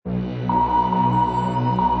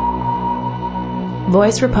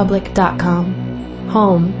VoiceRepublic.com,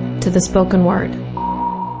 home to the spoken word.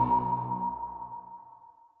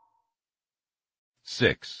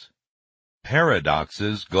 6.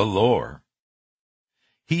 Paradoxes galore.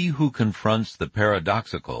 He who confronts the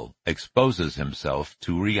paradoxical exposes himself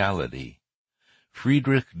to reality.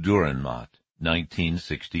 Friedrich Dürrenmatt,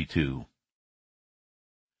 1962.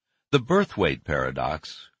 The birth-weight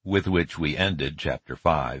paradox, with which we ended Chapter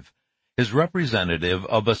 5, is representative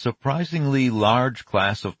of a surprisingly large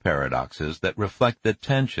class of paradoxes that reflect the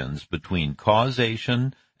tensions between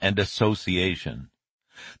causation and association.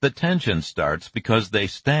 The tension starts because they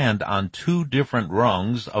stand on two different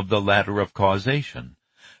rungs of the ladder of causation,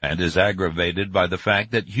 and is aggravated by the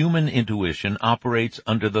fact that human intuition operates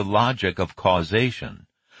under the logic of causation,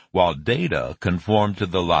 while data conform to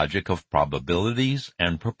the logic of probabilities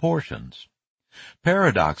and proportions.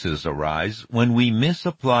 Paradoxes arise when we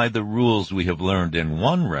misapply the rules we have learned in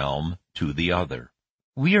one realm to the other.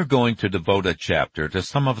 We are going to devote a chapter to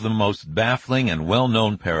some of the most baffling and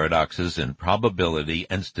well-known paradoxes in probability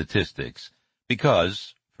and statistics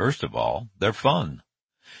because, first of all, they're fun.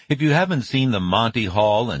 If you haven't seen the Monty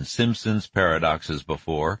Hall and Simpsons paradoxes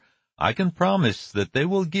before, I can promise that they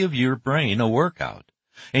will give your brain a workout.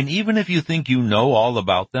 And even if you think you know all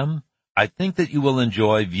about them, I think that you will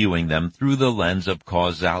enjoy viewing them through the lens of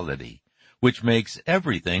causality, which makes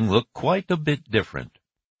everything look quite a bit different.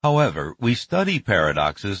 However, we study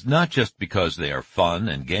paradoxes not just because they are fun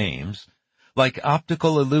and games. Like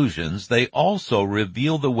optical illusions, they also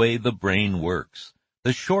reveal the way the brain works,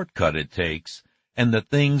 the shortcut it takes, and the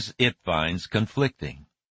things it finds conflicting.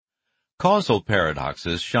 Causal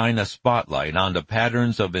paradoxes shine a spotlight onto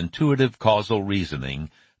patterns of intuitive causal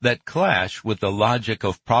reasoning that clash with the logic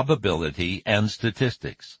of probability and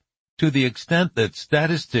statistics. To the extent that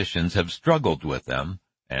statisticians have struggled with them,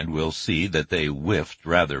 and we'll see that they whiffed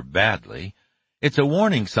rather badly, it's a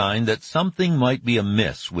warning sign that something might be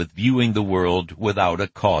amiss with viewing the world without a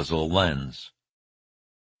causal lens.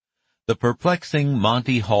 The perplexing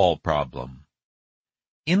Monty Hall problem.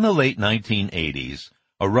 In the late 1980s,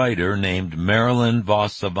 a writer named Marilyn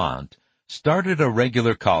Vos Savant started a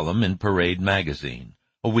regular column in Parade magazine,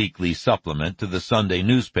 a weekly supplement to the Sunday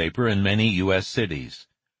newspaper in many U.S. cities.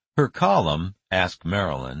 Her column, Ask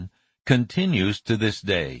Marilyn, continues to this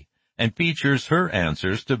day and features her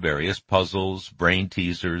answers to various puzzles, brain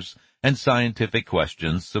teasers, and scientific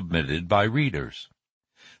questions submitted by readers.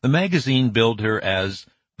 The magazine billed her as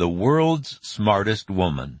the world's smartest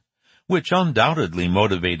woman, which undoubtedly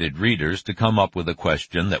motivated readers to come up with a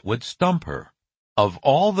question that would stump her. Of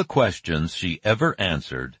all the questions she ever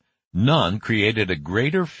answered, none created a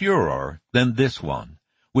greater furor than this one,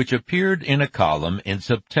 which appeared in a column in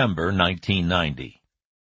September 1990.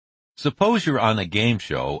 Suppose you're on a game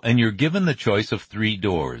show and you're given the choice of 3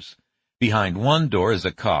 doors. Behind one door is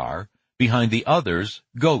a car, behind the others,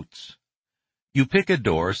 goats. You pick a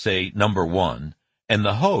door, say number 1, and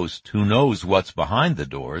the host, who knows what's behind the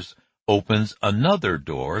doors, opens another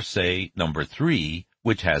door, say number 3,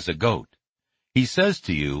 which has a goat. He says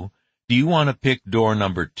to you, do you want to pick door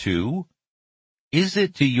number 2? Is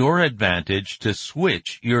it to your advantage to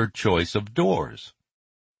switch your choice of doors?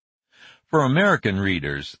 For American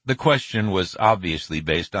readers, the question was obviously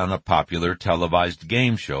based on a popular televised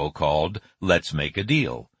game show called Let's Make a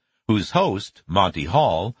Deal, whose host, Monty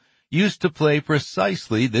Hall, used to play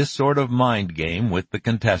precisely this sort of mind game with the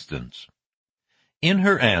contestants. In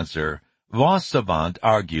her answer, Vos Savant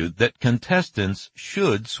argued that contestants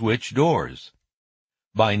should switch doors.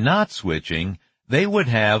 By not switching, they would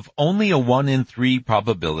have only a 1 in 3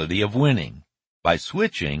 probability of winning. By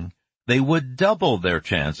switching, they would double their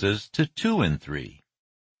chances to 2 in 3.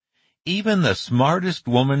 Even the smartest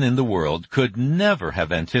woman in the world could never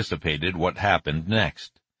have anticipated what happened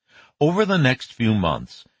next. Over the next few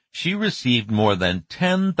months, she received more than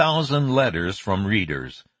 10,000 letters from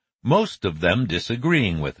readers, most of them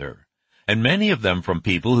disagreeing with her, and many of them from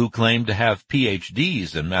people who claimed to have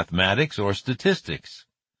PhDs in mathematics or statistics.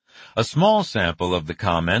 A small sample of the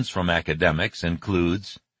comments from academics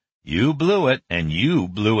includes, "You blew it, and you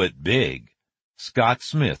blew it big. Scott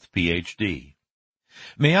Smith, Ph.D.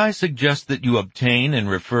 May I suggest that you obtain and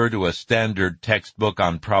refer to a standard textbook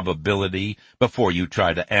on probability before you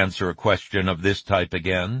try to answer a question of this type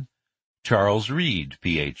again? Charles Reed,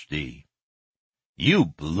 Ph.D. You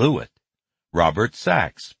blew it. Robert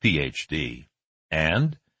Sachs, Ph.D.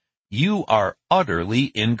 And you are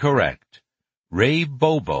utterly incorrect. Ray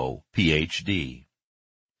Bobo, Ph.D.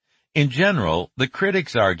 In general, the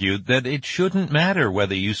critics argued that it shouldn't matter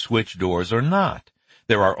whether you switch doors or not.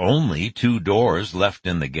 There are only 2 doors left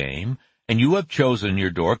in the game, and you have chosen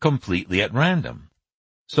your door completely at random.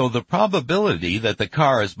 So the probability that the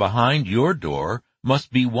car is behind your door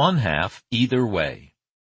must be 1/2 either way.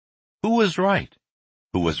 Who was right?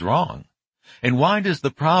 Who was wrong? And why does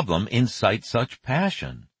the problem incite such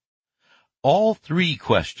passion? All three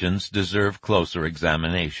questions deserve closer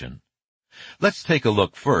examination. Let's take a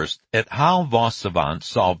look first at how Vos Savant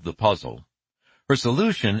solved the puzzle. Her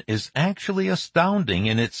solution is actually astounding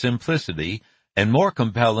in its simplicity and more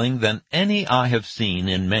compelling than any I have seen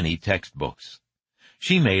in many textbooks.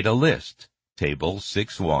 She made a list, Table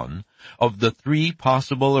 6.1, of the 3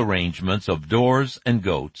 possible arrangements of doors and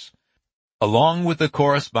goats, along with the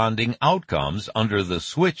corresponding outcomes under the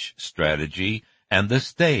switch strategy and the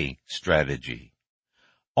stay strategy.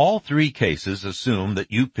 All 3 cases assume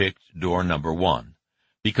that you picked door number 1,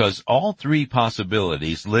 because all 3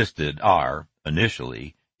 possibilities listed are,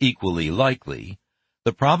 initially, equally likely.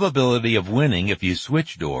 The probability of winning if you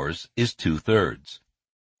switch doors is 2/3,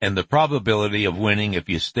 and the probability of winning if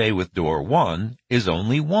you stay with door 1 is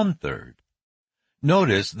only 1/3.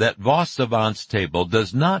 Notice that Vos Savant's table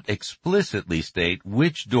does not explicitly state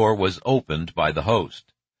which door was opened by the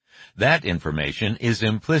host. That information is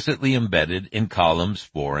implicitly embedded in columns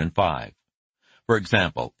 4 and 5. For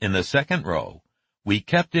example, in the second row, we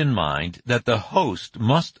kept in mind that the host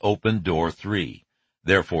must open door 3.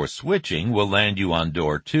 Therefore, switching will land you on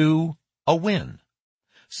door 2, a win.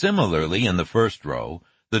 Similarly, in the first row,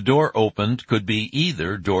 the door opened could be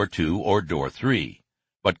either door 2 or door 3.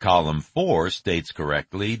 But column 4 states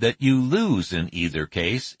correctly that you lose in either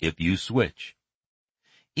case if you switch.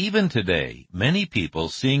 Even today, many people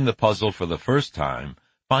seeing the puzzle for the first time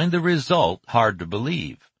find the result hard to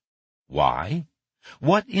believe. Why?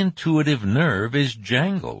 What intuitive nerve is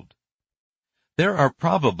jangled? There are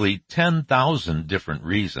probably 10,000 different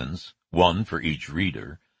reasons, one for each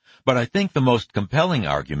reader, but I think the most compelling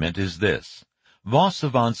argument is this. Vos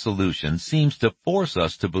Savant's solution seems to force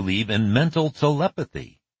us to believe in mental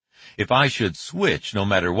telepathy. If I should switch no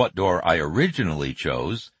matter what door I originally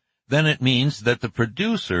chose, then it means that the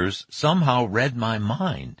producers somehow read my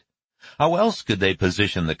mind. How else could they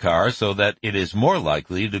position the car so that it is more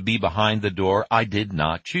likely to be behind the door I did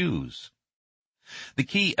not choose? The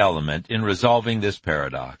key element in resolving this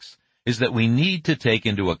paradox is that we need to take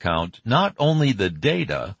into account not only the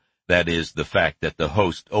data, that is, the fact that the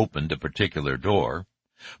host opened a particular door,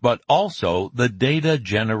 but also the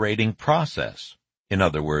data-generating process, in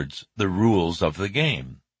other words, the rules of the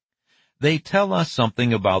game. They tell us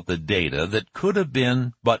something about the data that could have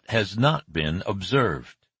been but has not been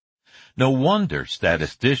observed. No wonder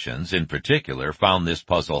statisticians, in particular, found this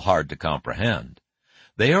puzzle hard to comprehend.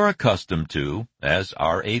 They are accustomed to, as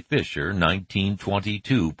R.A. Fisher,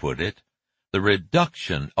 1922, put it, the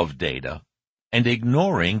reduction of data, and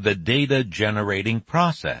ignoring the data-generating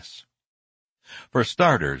process. For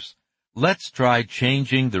starters, let's try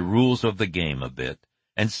changing the rules of the game a bit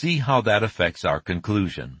and see how that affects our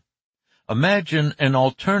conclusion. Imagine an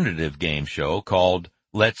alternative game show called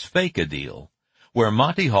Let's Fake a Deal, where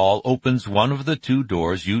Monty Hall opens one of the 2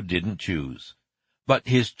 doors you didn't choose, but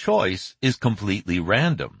his choice is completely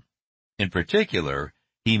random. In particular,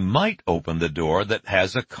 he might open the door that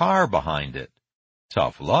has a car behind it.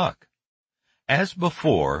 Tough luck. As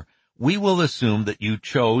before, we will assume that you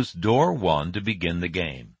chose door 1 to begin the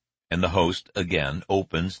game, and the host again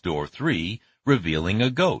opens door 3, revealing a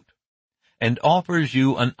goat, and offers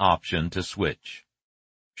you an option to switch.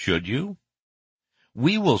 Should you?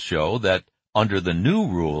 We will show that, under the new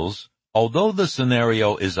rules, although the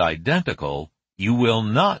scenario is identical, you will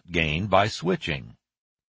not gain by switching.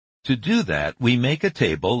 To do that, we make a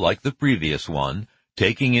table like the previous one,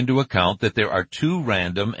 taking into account that there are 2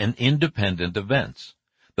 random and independent events,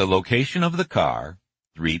 the location of the car,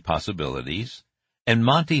 3 possibilities, and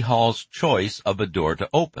Monty Hall's choice of a door to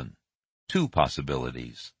open, 2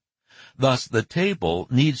 possibilities. Thus, the table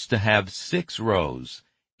needs to have 6 rows,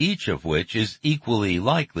 each of which is equally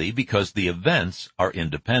likely because the events are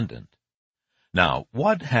independent. Now,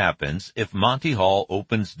 what happens if Monty Hall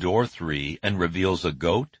opens door 3 and reveals a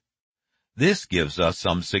goat? This gives us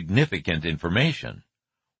some significant information.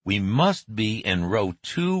 We must be in row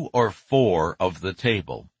 2 or 4 of the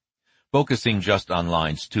table. Focusing just on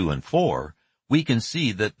lines 2 and 4, we can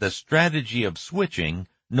see that the strategy of switching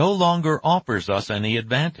no longer offers us any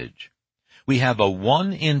advantage. We have a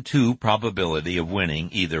 1 in 2 probability of winning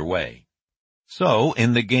either way. So,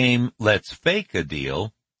 in the game Let's Fake a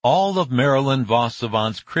Deal, all of Marilyn Vos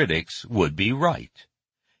Savant's critics would be right.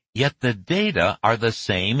 Yet the data are the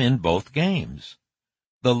same in both games.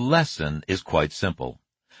 The lesson is quite simple.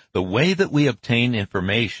 The way that we obtain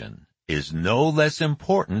information is no less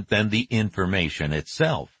important than the information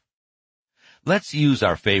itself. Let's use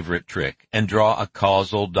our favorite trick and draw a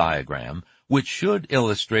causal diagram, which should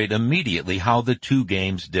illustrate immediately how the two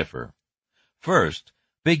games differ. First,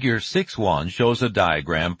 Figure 6.1 shows a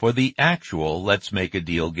diagram for the actual Let's Make a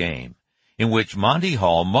Deal game, in which Monty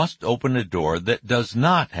Hall must open a door that does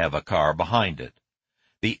not have a car behind it.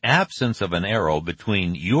 The absence of an arrow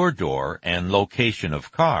between your door and location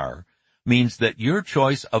of car means that your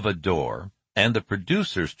choice of a door and the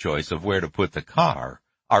producer's choice of where to put the car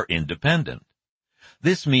are independent.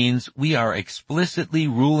 This means we are explicitly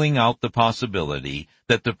ruling out the possibility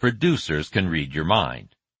that the producers can read your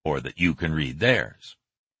mind, or that you can read theirs.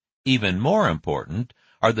 Even more important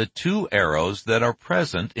are the two arrows that are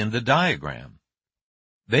present in the diagram.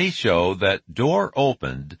 They show that door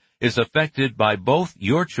opened is affected by both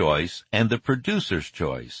your choice and the producer's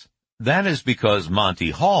choice. That is because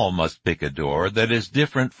Monty Hall must pick a door that is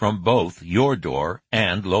different from both your door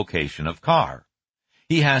and location of car.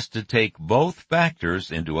 He has to take both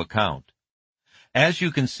factors into account. As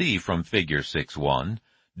you can see from Figure 6.1,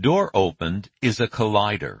 door opened is a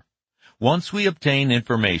collider. Once we obtain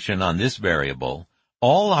information on this variable,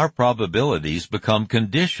 all our probabilities become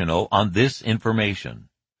conditional on this information.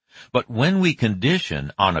 But when we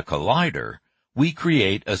condition on a collider, we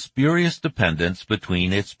create a spurious dependence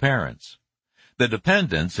between its parents. The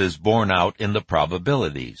dependence is borne out in the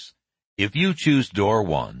probabilities. If you choose door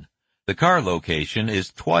 1, the car location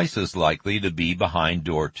is twice as likely to be behind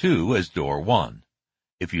door 2 as door 1.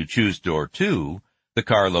 If you choose door 2, the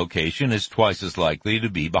car location is twice as likely to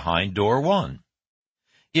be behind door 1.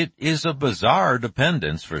 It is a bizarre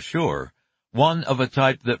dependence for sure, one of a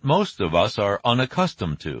type that most of us are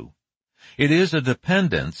unaccustomed to. It is a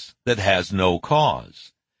dependence that has no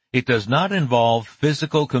cause. It does not involve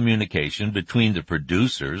physical communication between the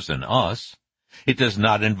producers and us. It does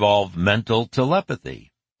not involve mental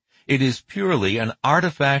telepathy. It is purely an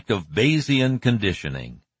artifact of Bayesian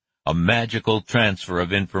conditioning, a magical transfer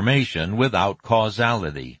of information without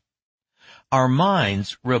causality. Our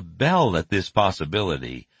minds rebel at this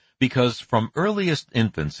possibility because from earliest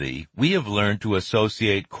infancy we have learned to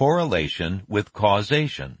associate correlation with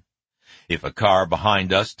causation. If a car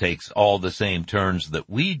behind us takes all the same turns that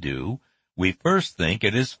we do, we first think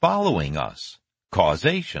it is following us,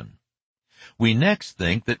 causation. We next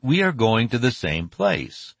think that we are going to the same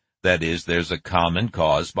place. That is, there's a common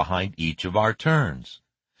cause behind each of our turns.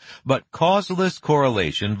 But causeless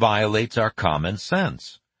correlation violates our common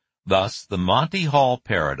sense. Thus, the Monty Hall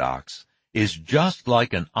paradox is just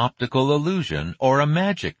like an optical illusion or a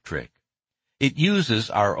magic trick. It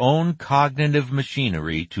uses our own cognitive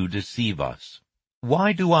machinery to deceive us.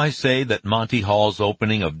 Why do I say that Monty Hall's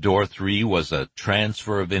opening of door 3 was a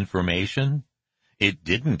transfer of information? It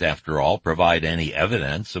didn't, after all, provide any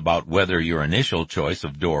evidence about whether your initial choice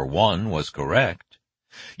of door 1 was correct.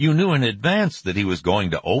 You knew in advance that he was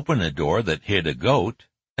going to open a door that hid a goat,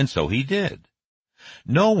 and so he did.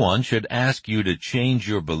 No one should ask you to change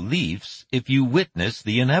your beliefs if you witness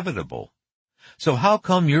the inevitable. So how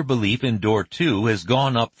come your belief in door 2 has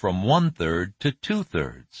gone up from 1/3 to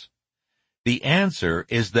 2/3? The answer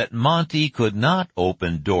is that Monty could not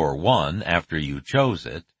open door 1 after you chose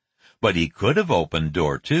it, but he could have opened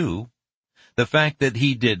door 2. The fact that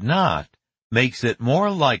he did not makes it more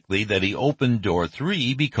likely that he opened door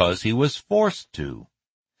 3 because he was forced to.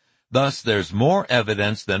 Thus, there's more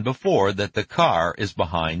evidence than before that the car is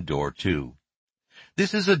behind door 2.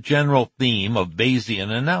 This is a general theme of Bayesian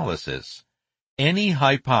analysis. Any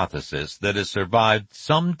hypothesis that has survived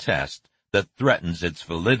some test that threatens its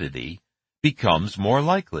validity becomes more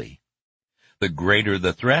likely. The greater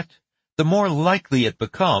the threat, the more likely it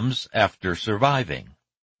becomes after surviving.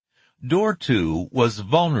 Door 2 was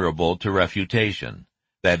vulnerable to refutation.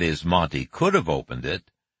 That is, Monty could have opened it,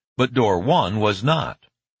 but door 1 was not.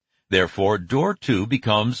 Therefore, door 2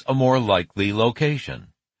 becomes a more likely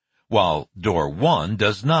location, while door 1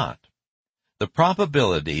 does not. The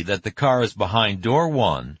probability that the car is behind door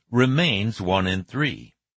 1 remains 1 in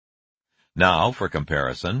 3. Now, for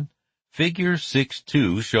comparison, Figure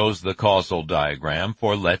 6.2 shows the causal diagram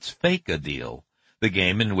for Let's Fake a Deal, the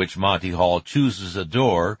game in which Monty Hall chooses a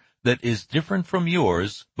door that is different from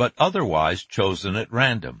yours but otherwise chosen at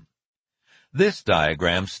random. This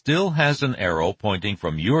diagram still has an arrow pointing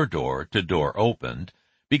from your door to door opened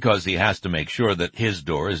because he has to make sure that his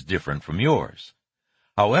door is different from yours.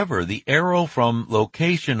 However, the arrow from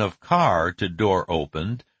location of car to door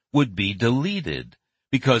opened would be deleted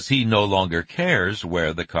because he no longer cares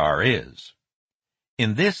where the car is.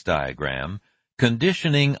 In this diagram,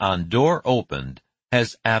 conditioning on door opened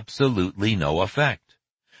has absolutely no effect.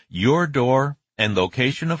 Your door and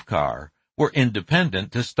location of car were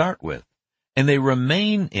independent to start with, and they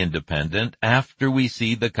remain independent after we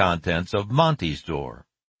see the contents of Monty's door.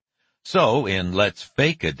 So, in Let's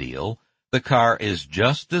Fake a Deal, the car is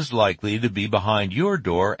just as likely to be behind your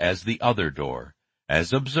door as the other door,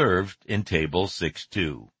 as observed in Table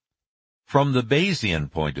 6.2. From the Bayesian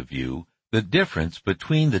point of view, the difference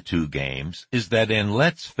between the two games is that in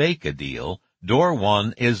Let's Fake a Deal, door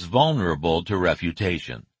 1 is vulnerable to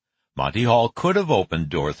refutation. Monty Hall could have opened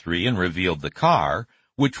door 3 and revealed the car,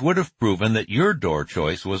 which would have proven that your door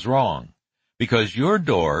choice was wrong. Because your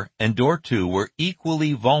door and door 2 were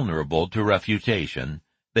equally vulnerable to refutation,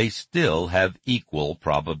 they still have equal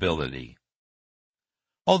probability.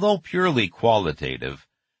 Although purely qualitative,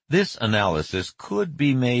 this analysis could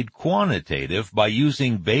be made quantitative by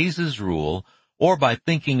using Bayes' rule or by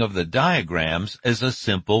thinking of the diagrams as a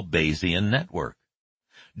simple Bayesian network.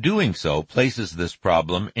 Doing so places this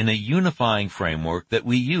problem in a unifying framework that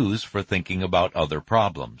we use for thinking about other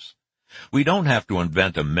problems. We don't have to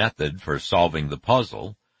invent a method for solving the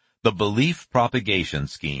puzzle. The belief propagation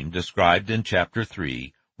scheme described in Chapter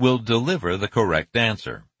 3 will deliver the correct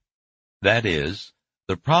answer. That is,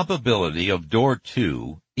 the probability of door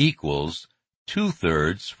 2 equals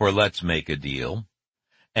 2/3 for Let's Make a Deal,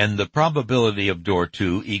 and the probability of door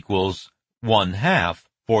 2 equals 1/2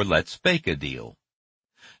 for Let's Fake a Deal.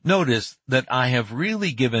 Notice that I have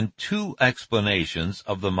really given two explanations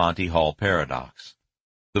of the Monty Hall paradox.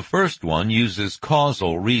 The first one uses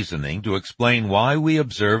causal reasoning to explain why we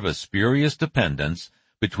observe a spurious dependence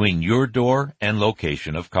between your door and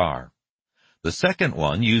location of car. The second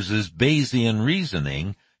one uses Bayesian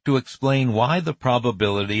reasoning to explain why the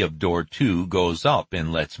probability of door 2 goes up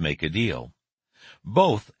in Let's Make a Deal.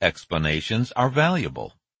 Both explanations are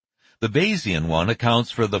valuable. The Bayesian one accounts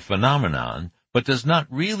for the phenomenon, but does not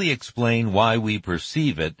really explain why we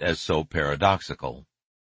perceive it as so paradoxical.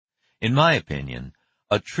 In my opinion,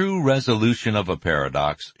 a true resolution of a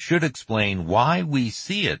paradox should explain why we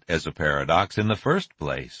see it as a paradox in the first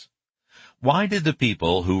place. Why did the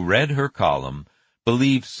people who read her column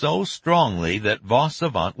believe so strongly that Vos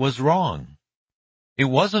Savant was wrong? It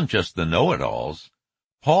wasn't just the know-it-alls.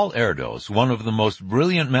 Paul Erdos, one of the most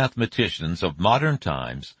brilliant mathematicians of modern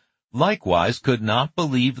times, likewise could not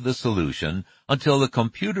believe the solution until the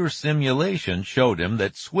computer simulation showed him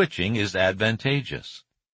that switching is advantageous.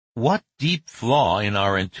 What deep flaw in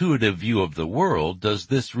our intuitive view of the world does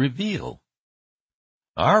this reveal?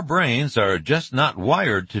 Our brains are just not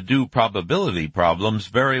wired to do probability problems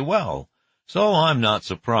very well, so I'm not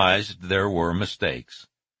surprised there were mistakes,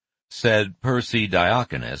 said Percy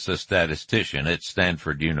Diakonis, a statistician at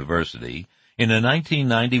Stanford University, in a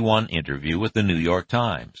 1991 interview with the New York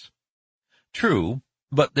Times. True,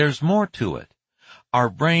 but there's more to it. Our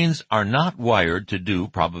brains are not wired to do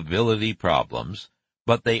probability problems,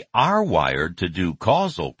 but they are wired to do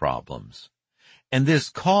causal problems. And this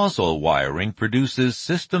causal wiring produces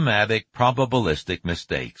systematic probabilistic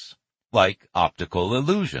mistakes, like optical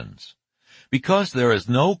illusions. Because there is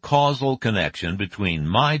no causal connection between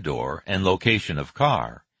my door and location of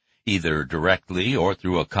car, either directly or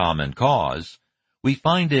through a common cause, we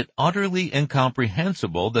find it utterly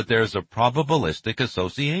incomprehensible that there's a probabilistic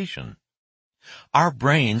association. Our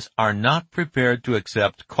brains are not prepared to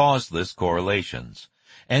accept causeless correlations,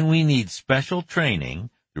 and we need special training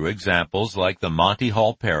through examples like the Monty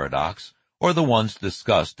Hall paradox or the ones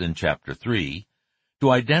discussed in Chapter 3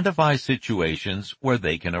 to identify situations where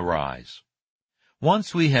they can arise.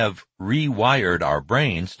 Once we have rewired our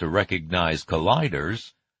brains to recognize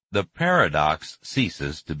colliders, the paradox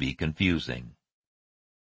ceases to be confusing.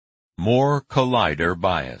 More collider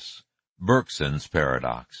bias, Bergson's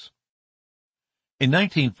paradox. In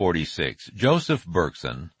 1946, Joseph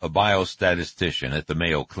Bergson, a biostatistician at the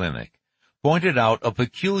Mayo Clinic, pointed out a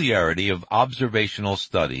peculiarity of observational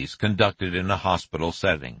studies conducted in a hospital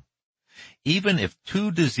setting. Even if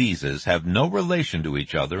two diseases have no relation to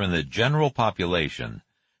each other in the general population,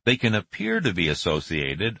 they can appear to be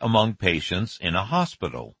associated among patients in a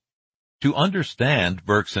hospital. To understand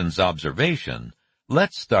Bergson's observation,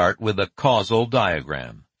 let's start with a causal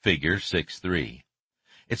diagram, Figure 6.3.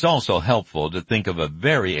 It's also helpful to think of a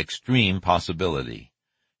very extreme possibility.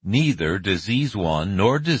 Neither disease 1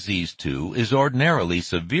 nor disease 2 is ordinarily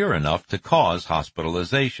severe enough to cause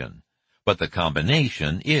hospitalization, but the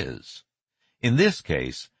combination is. In this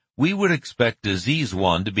case, we would expect disease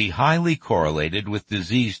 1 to be highly correlated with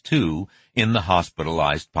disease 2 in the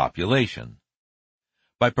hospitalized population.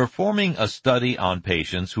 By performing a study on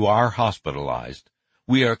patients who are hospitalized,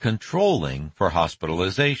 we are controlling for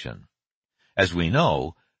hospitalization. As we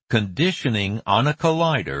know, conditioning on a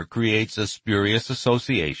collider creates a spurious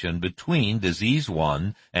association between disease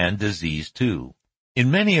 1 and disease 2. In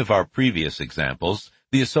many of our previous examples,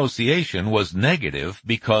 the association was negative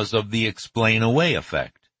because of the explain-away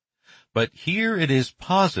effect. But here it is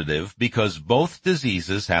positive because both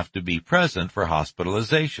diseases have to be present for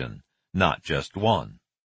hospitalization, not just one.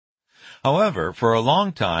 However, for a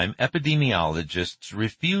long time, epidemiologists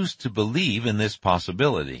refused to believe in this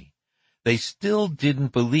possibility. They still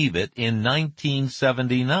didn't believe it in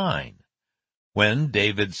 1979, when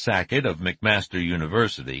David Sackett of McMaster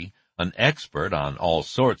University, an expert on all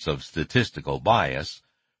sorts of statistical bias,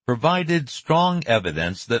 provided strong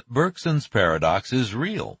evidence that Bergson's paradox is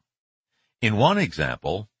real. In one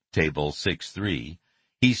example, Table 6.3,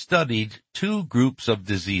 he studied two groups of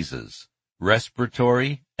diseases,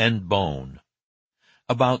 respiratory and bone.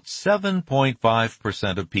 About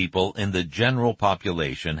 7.5% of people in the general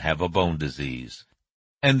population have a bone disease,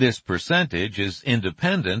 and this percentage is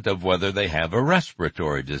independent of whether they have a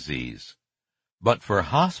respiratory disease. But for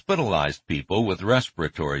hospitalized people with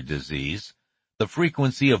respiratory disease, the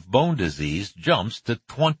frequency of bone disease jumps to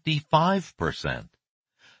 25%.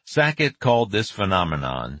 Sackett called this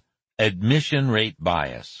phenomenon admission rate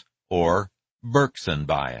bias, or Bergson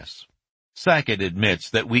bias. Sackett admits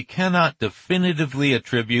that we cannot definitively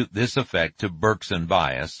attribute this effect to Bergson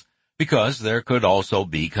bias because there could also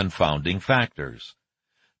be confounding factors.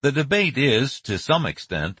 The debate is, to some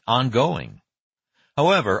extent, ongoing.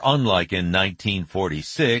 However, unlike in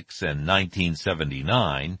 1946 and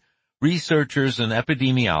 1979, researchers in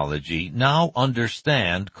epidemiology now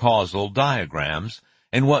understand causal diagrams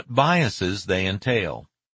and what biases they entail.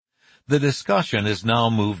 The discussion has now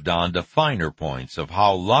moved on to finer points of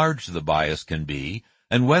how large the bias can be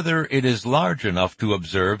and whether it is large enough to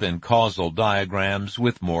observe in causal diagrams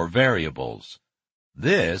with more variables.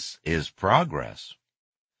 This is progress.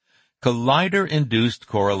 Collider-induced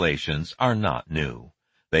correlations are not new.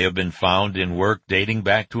 They have been found in work dating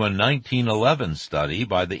back to a 1911 study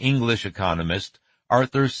by the English economist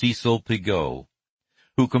Arthur Cecil Pigot,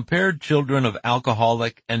 who compared children of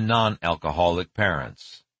alcoholic and non-alcoholic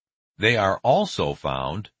parents. They are also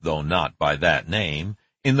found, though not by that name,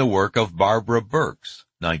 in the work of Barbara Burks,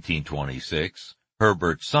 1926,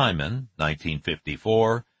 Herbert Simon,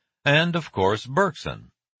 1954, and, of course, Bergson.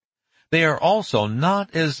 They are also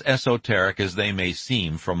not as esoteric as they may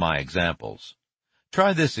seem from my examples.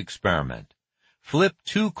 Try this experiment. Flip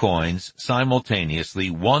two coins simultaneously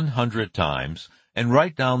 100 times and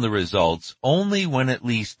write down the results only when at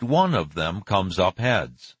least one of them comes up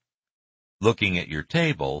heads. Looking at your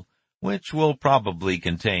table, which will probably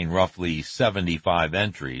contain roughly 75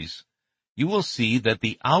 entries, you will see that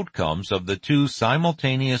the outcomes of the two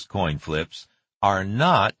simultaneous coin flips are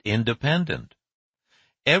not independent.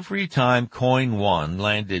 Every time coin 1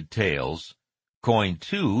 landed tails, coin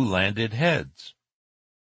 2 landed heads.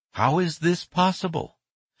 How is this possible?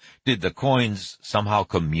 Did the coins somehow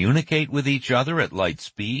communicate with each other at light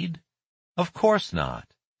speed? Of course not.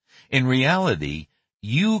 In reality,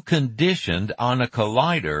 you conditioned on a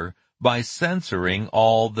collider by censoring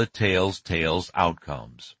all the tails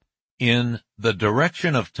outcomes. In The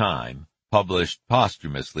Direction of Time, published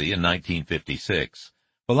posthumously in 1956,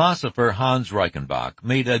 philosopher Hans Reichenbach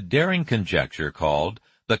made a daring conjecture called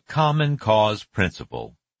the common cause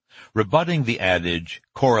principle. Rebutting the adage,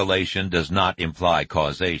 correlation does not imply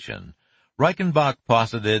causation, Reichenbach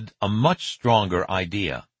posited a much stronger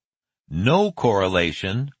idea. No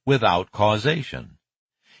correlation without causation.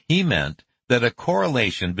 He meant that a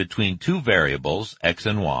correlation between two variables, x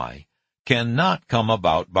and y, cannot come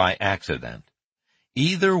about by accident.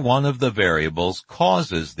 Either one of the variables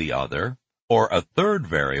causes the other, or a third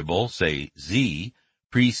variable, say z,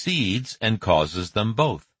 precedes and causes them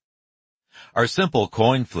both. Our simple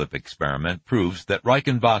coin flip experiment proves that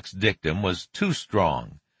Reichenbach's dictum was too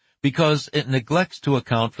strong, because it neglects to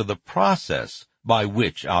account for the process by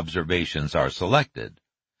which observations are selected.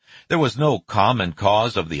 There was no common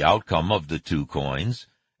cause of the outcome of the two coins,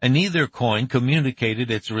 and neither coin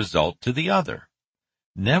communicated its result to the other.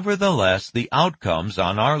 Nevertheless, the outcomes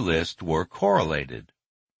on our list were correlated.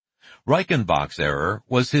 Reichenbach's error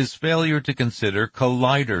was his failure to consider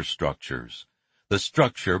collider structures, the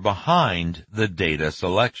structure behind the data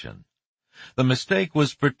selection. The mistake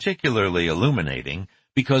was particularly illuminating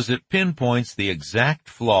because it pinpoints the exact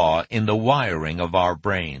flaw in the wiring of our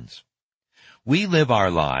brains. We live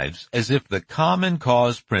our lives as if the common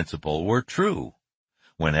cause principle were true.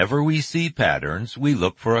 Whenever we see patterns, we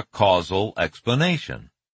look for a causal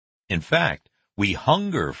explanation. In fact, we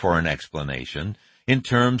hunger for an explanation in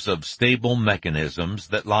terms of stable mechanisms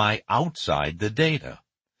that lie outside the data.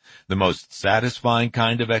 The most satisfying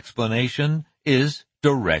kind of explanation is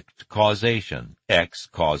direct causation, X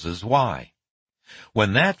causes Y.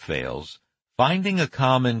 When that fails, finding a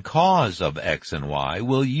common cause of X and Y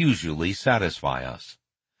will usually satisfy us.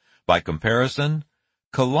 By comparison,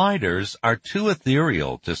 colliders are too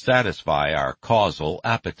ethereal to satisfy our causal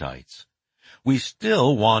appetites. We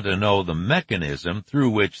still want to know the mechanism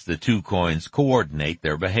through which the two coins coordinate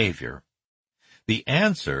their behavior. The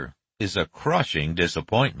answer is a crushing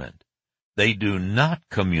disappointment. They do not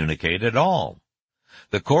communicate at all.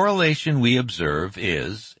 The correlation we observe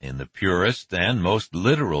is, in the purest and most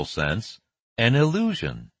literal sense, an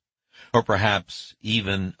illusion, or perhaps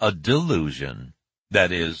even a delusion.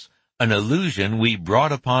 That is, an illusion we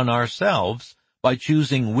brought upon ourselves by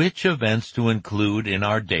choosing which events to include in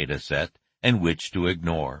our data set and which to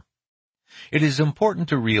ignore. It is important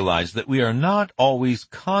to realize that we are not always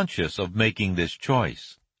conscious of making this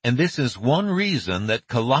choice, and this is one reason that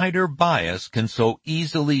collider bias can so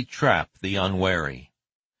easily trap the unwary.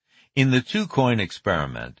 In the two-coin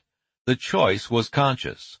experiment, the choice was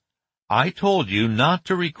conscious. I told you not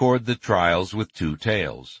to record the trials with two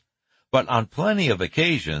tails, but on plenty of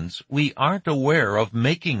occasions we aren't aware of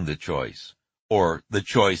making the choice, or the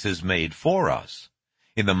choice is made for us.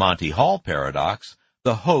 In the Monty Hall paradox,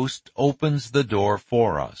 the host opens the door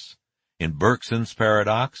for us. In Bergson's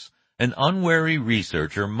paradox, an unwary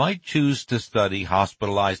researcher might choose to study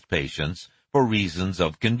hospitalized patients for reasons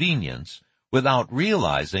of convenience, without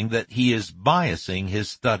realizing that he is biasing his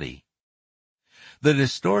study. The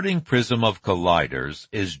distorting prism of colliders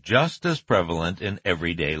is just as prevalent in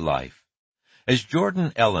everyday life. As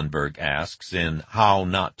Jordan Ellenberg asks in How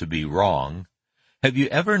Not to Be Wrong, have you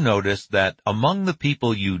ever noticed that among the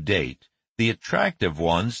people you date, the attractive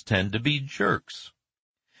ones tend to be jerks?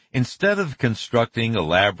 Instead of constructing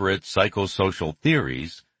elaborate psychosocial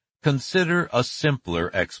theories, consider a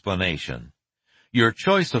simpler explanation. Your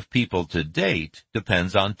choice of people to date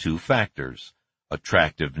depends on two factors,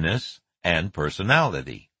 attractiveness and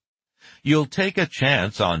personality. You'll take a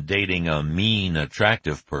chance on dating a mean,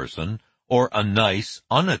 attractive person or a nice,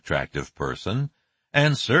 unattractive person,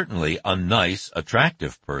 and certainly a nice,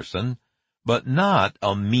 attractive person, but not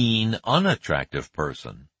a mean, unattractive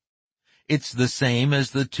person. It's the same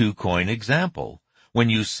as the two-coin example, when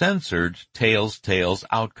you censored tails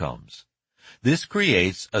outcomes. This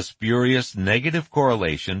creates a spurious negative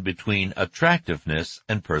correlation between attractiveness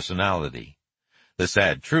and personality. The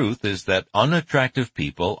sad truth is that unattractive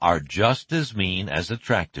people are just as mean as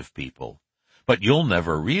attractive people, but you'll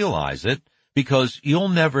never realize it because you'll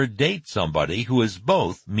never date somebody who is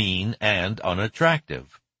both mean and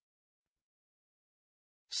unattractive.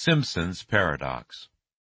 Simpson's paradox.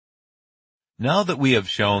 Now that we have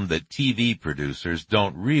shown that TV producers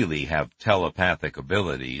don't really have telepathic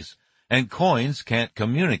abilities, and coins can't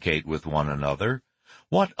communicate with one another,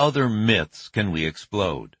 what other myths can we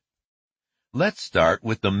explode? Let's start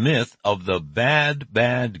with the myth of the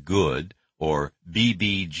bad, good, or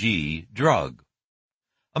BBG drug.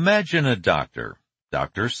 Imagine a doctor,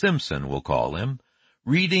 Dr. Simpson we'll call him,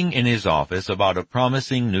 reading in his office about a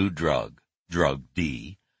promising new drug, drug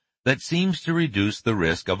D, that seems to reduce the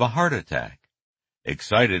risk of a heart attack.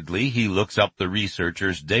 Excitedly, he looks up the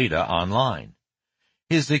researcher's data online.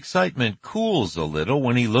 His excitement cools a little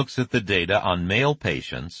when he looks at the data on male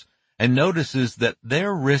patients and notices that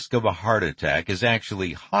their risk of a heart attack is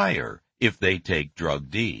actually higher if they take drug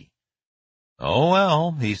D. Oh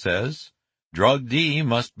well, he says, drug D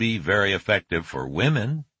must be very effective for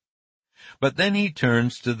women. But then he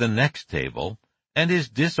turns to the next table, and his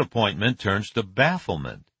disappointment turns to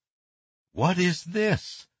bafflement. What is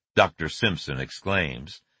this? Dr. Simpson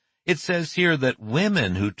exclaims. It says here that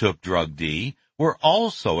women who took drug D were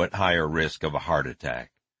also at higher risk of a heart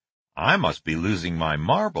attack. I must be losing my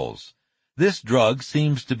marbles. This drug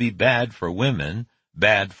seems to be bad for women,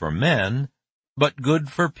 bad for men, but good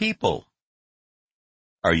for people.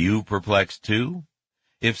 Are you perplexed too?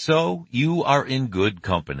 If so, you are in good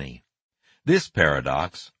company. This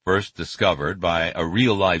paradox, first discovered by a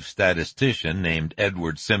real-life statistician named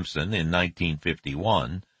Edward Simpson in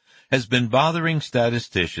 1951, has been bothering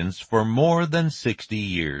statisticians for more than 60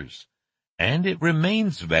 years, and it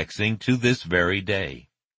remains vexing to this very day.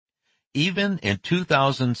 Even in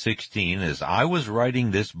 2016, as I was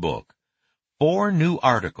writing this book, 4 new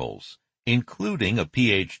articles, including a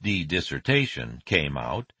PhD dissertation, came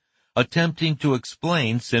out, attempting to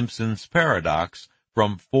explain Simpson's paradox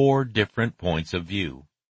from 4 different points of view.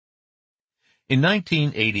 In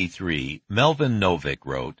 1983, Melvin Novick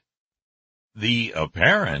wrote, "The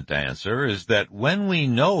apparent answer is that when we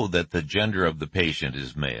know that the gender of the patient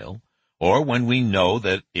is male, or when we know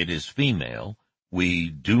that it is female, we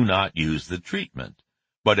do not use the treatment.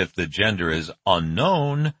 But if the gender is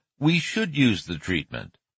unknown, we should use the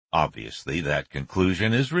treatment. Obviously, that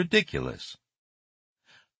conclusion is ridiculous."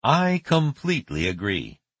 I completely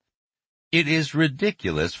agree. It is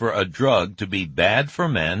ridiculous for a drug to be bad for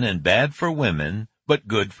men and bad for women, but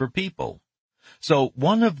good for people. So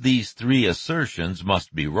one of these three assertions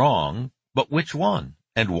must be wrong, but which one,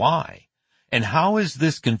 and why? And how is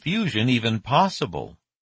this confusion even possible?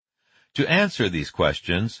 To answer these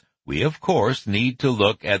questions, we of course need to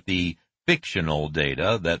look at the fictional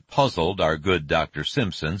data that puzzled our good Dr.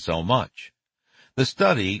 Simpson so much. The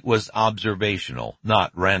study was observational,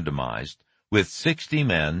 not randomized, with 60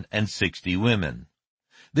 men and 60 women.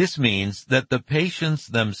 This means that the patients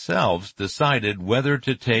themselves decided whether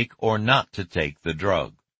to take or not to take the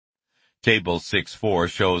drug. Table 6.4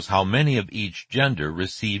 shows how many of each gender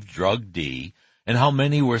received drug D and how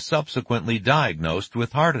many were subsequently diagnosed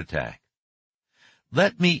with heart attack.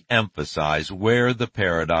 Let me emphasize where the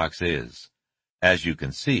paradox is. As you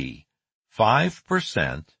can see,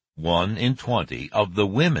 5%, 1 in 20, of the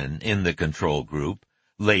women in the control group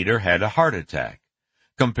later had a heart attack,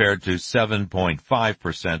 compared to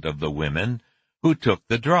 7.5% of the women who took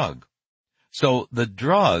the drug. So the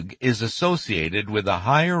drug is associated with a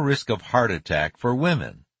higher risk of heart attack for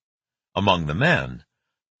women. Among the men,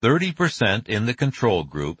 30% in the control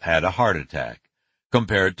group had a heart attack,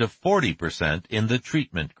 compared to 40% in the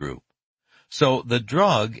treatment group. So the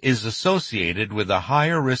drug is associated with a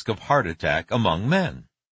higher risk of heart attack among men.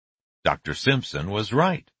 Dr. Simpson was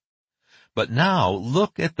right. But now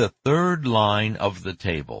look at the third line of the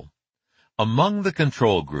table. Among the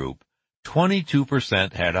control group,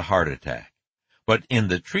 22% had a heart attack, but in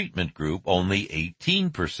the treatment group only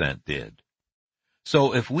 18% did.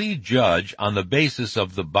 So if we judge on the basis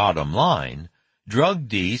of the bottom line, drug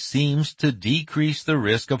D seems to decrease the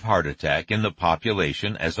risk of heart attack in the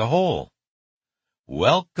population as a whole.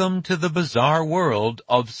 Welcome to the bizarre world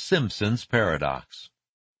of Simpson's paradox.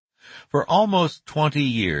 For almost 20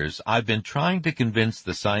 years, I've been trying to convince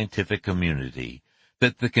the scientific community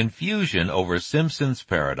that the confusion over Simpson's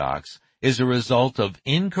paradox is a result of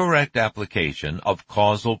incorrect application of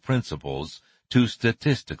causal principles to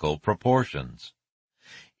statistical proportions.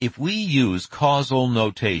 If we use causal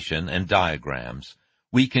notation and diagrams,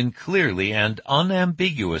 we can clearly and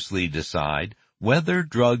unambiguously decide whether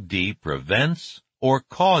drug D prevents or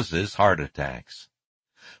causes heart attacks.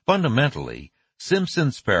 Fundamentally,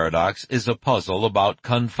 Simpson's paradox is a puzzle about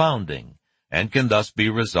confounding, and can thus be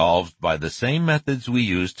resolved by the same methods we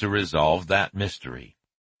use to resolve that mystery.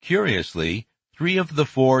 Curiously, 3 of the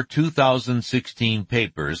 4 2016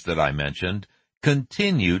 papers that I mentioned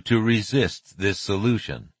continue to resist this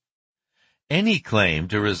solution. Any claim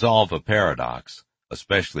to resolve a paradox,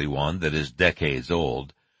 especially one that is decades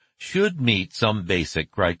old, should meet some basic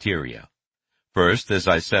criteria. First, as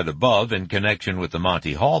I said above in connection with the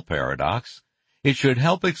Monty Hall paradox, it should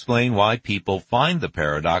help explain why people find the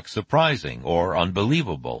paradox surprising or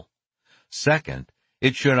unbelievable. Second,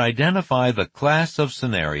 it should identify the class of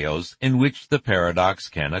scenarios in which the paradox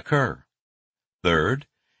can occur. Third,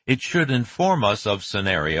 it should inform us of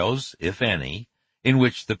scenarios, if any, in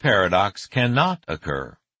which the paradox cannot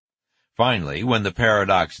occur. Finally, when the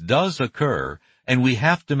paradox does occur, and we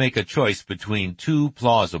have to make a choice between two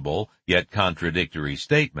plausible yet contradictory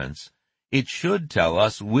statements, it should tell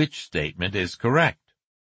us which statement is correct.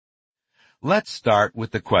 Let's start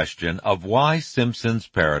with the question of why Simpson's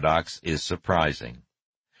paradox is surprising.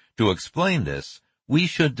 To explain this, we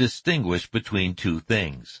should distinguish between two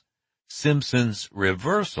things: Simpson's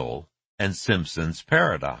reversal and Simpson's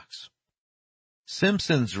paradox.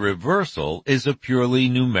 Simpson's reversal is a purely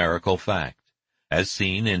numerical fact. As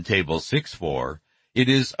seen in Table 6.4, it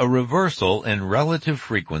is a reversal in relative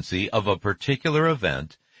frequency of a particular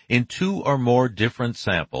event in 2 or more different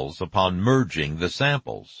samples upon merging the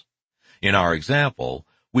samples. In our example,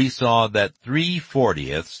 we saw that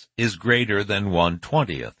 3/40ths is greater than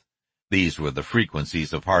 1/20th. These were the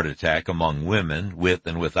frequencies of heart attack among women with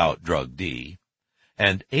and without drug D.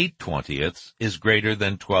 And 8/20ths is greater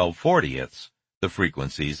than 12/40ths, the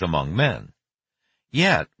frequencies among men.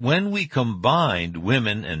 Yet, when we combined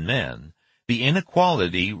women and men, the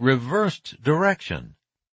inequality reversed direction.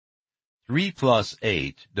 3 plus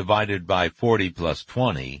 8 divided by 40 plus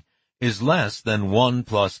 20 is less than 1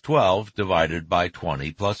 plus 12 divided by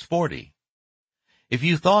 20 plus 40. If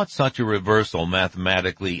you thought such a reversal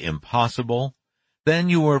mathematically impossible, then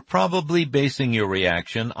you were probably basing your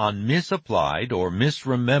reaction on misapplied or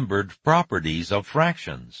misremembered properties of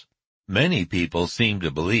fractions. Many people seem to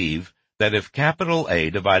believe that if capital A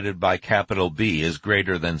divided by capital B is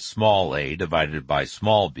greater than small a divided by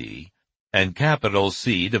small b, and capital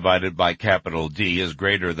C divided by capital D is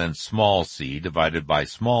greater than small c divided by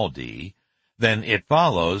small d, then it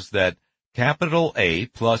follows that capital A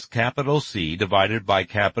plus capital C divided by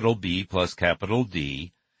capital B plus capital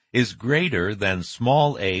D is greater than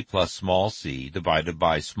small a plus small c divided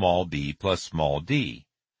by small b plus small d.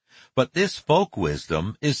 But this folk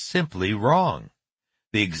wisdom is simply wrong.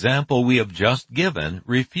 The example we have just given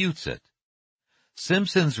refutes it.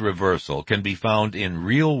 Simpson's reversal can be found in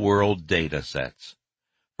real-world data sets.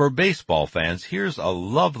 For baseball fans, here's a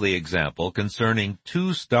lovely example concerning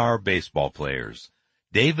two-star baseball players,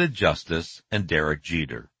 David Justice and Derek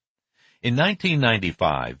Jeter. In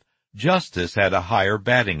 1995, Justice had a higher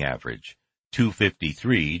batting average,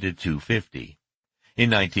 253 to 250. In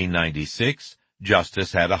 1996,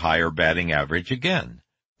 Justice had a higher batting average again,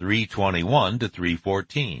 321 to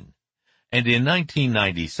 314. And in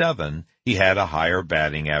 1997, he had a higher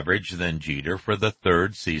batting average than Jeter for the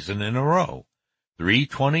third season in a row,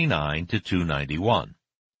 329 to 291.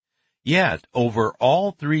 Yet, over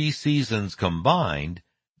all 3 seasons combined,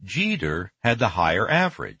 Jeter had the higher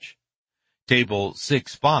average. Table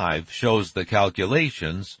 6.5 shows the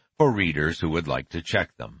calculations for readers who would like to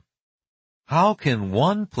check them. How can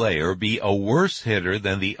one player be a worse hitter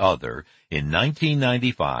than the other in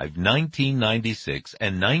 1995, 1996,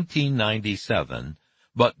 and 1997,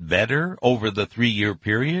 but better over the 3-year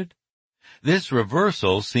period? This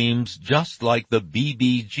reversal seems just like the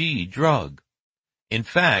BBG drug. In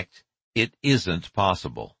fact, it isn't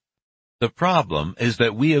possible. The problem is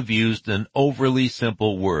that we have used an overly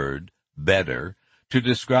simple word, better, to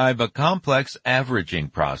describe a complex averaging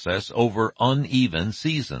process over uneven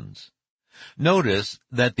seasons. Notice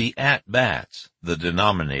that the at-bats, the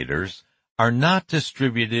denominators, are not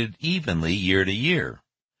distributed evenly year to year.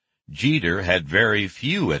 Jeter had very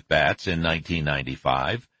few at-bats in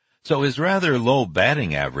 1995, so his rather low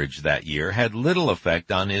batting average that year had little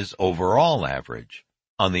effect on his overall average.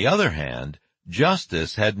 On the other hand,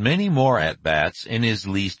 Justice had many more at-bats in his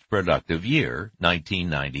least productive year,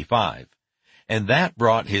 1995, and that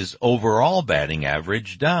brought his overall batting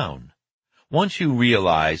average down. Once you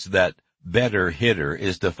realize that better hitter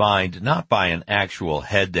is defined not by an actual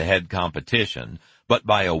head-to-head competition, but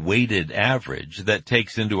by a weighted average that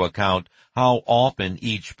takes into account how often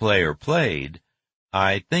each player played,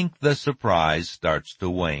 I think the surprise starts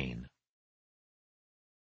to wane.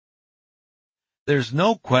 There's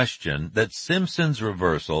no question that Simpson's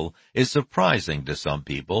reversal is surprising to some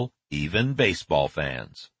people, even baseball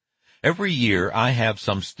fans. Every year I have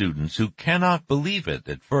some students who cannot believe it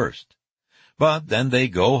at first. But then they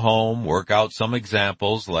go home, work out some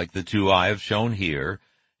examples like the 2 I have shown here,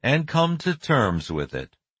 and come to terms with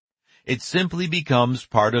it. It simply becomes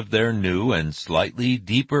part of their new and slightly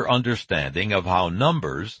deeper understanding of how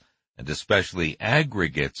numbers, and especially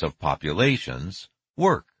aggregates of populations,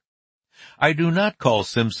 work. I do not call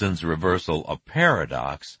Simpson's reversal a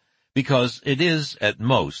paradox, because it is, at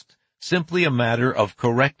most, simply a matter of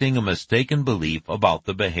correcting a mistaken belief about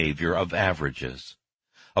the behavior of averages.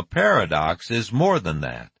 A paradox is more than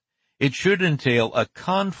that. It should entail a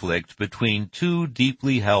conflict between 2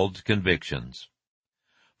 deeply held convictions.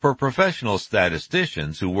 For professional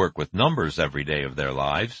statisticians who work with numbers every day of their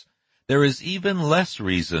lives, there is even less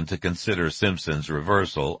reason to consider Simpson's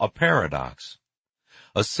reversal a paradox.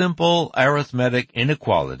 A simple arithmetic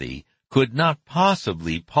inequality could not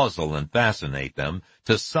possibly puzzle and fascinate them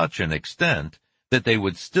to such an extent that they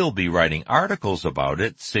would still be writing articles about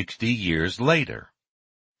it 60 years later.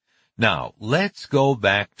 Now, let's go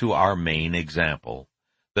back to our main example,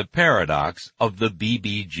 the paradox of the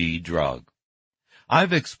BBG drug.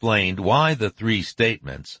 I've explained why the 3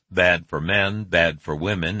 statements, bad for men, bad for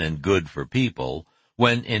women, and good for people,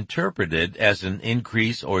 when interpreted as an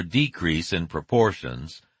increase or decrease in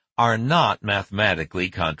proportions, are not mathematically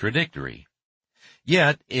contradictory.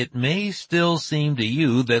 Yet it may still seem to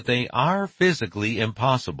you that they are physically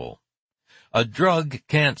impossible. A drug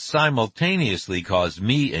can't simultaneously cause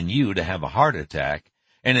me and you to have a heart attack,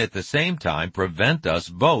 and at the same time prevent us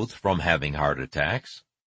both from having heart attacks.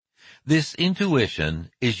 This intuition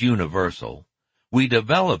is universal. We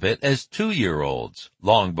develop it as 2-year-olds,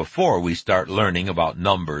 long before we start learning about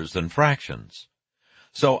numbers and fractions.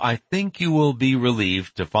 So I think you will be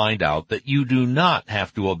relieved to find out that you do not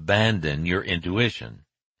have to abandon your intuition.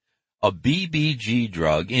 A BBG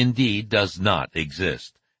drug indeed does not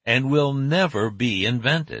exist, and will never be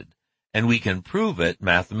invented, and we can prove it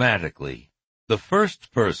mathematically. The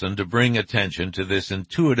first person to bring attention to this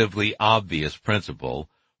intuitively obvious principle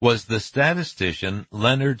was the statistician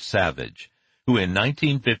Leonard Savage, who in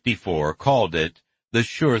 1954 called it the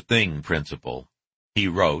sure thing principle. He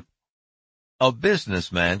wrote, "A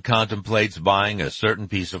businessman contemplates buying a certain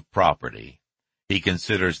piece of property. He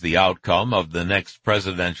considers the outcome of the next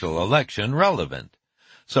presidential election relevant.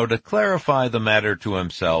 So to clarify the matter to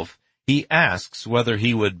himself, he asks whether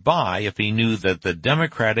he would buy if he knew that the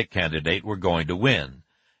Democratic candidate were going to win,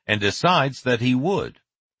 and decides that he would.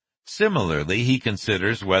 Similarly, he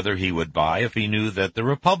considers whether he would buy if he knew that the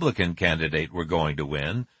Republican candidate were going to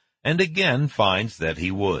win, and again finds that he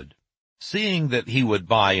would. Seeing that he would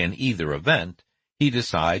buy in either event, he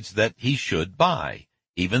decides that he should buy,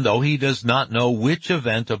 even though he does not know which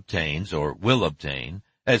event obtains or will obtain,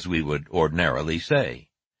 as we would ordinarily say.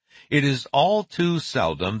 It is all too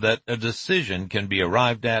seldom that a decision can be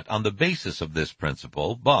arrived at on the basis of this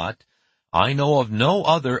principle, but I know of no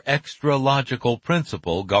other extra-logical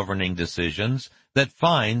principle governing decisions that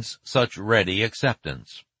finds such ready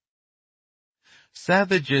acceptance.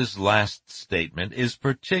 Savage's last statement is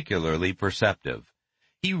particularly perceptive.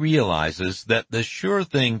 He realizes that the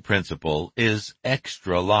sure-thing principle is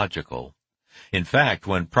extra-logical. In fact,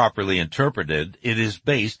 when properly interpreted, it is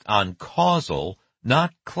based on causal,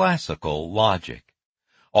 not classical logic.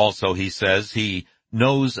 Also, he says he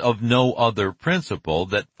knows of no other principle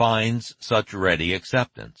that finds such ready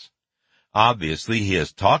acceptance. Obviously, he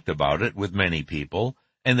has talked about it with many people,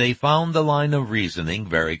 and they found the line of reasoning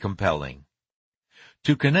very compelling.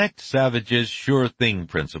 To connect Savage's sure-thing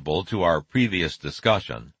principle to our previous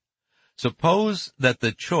discussion, suppose that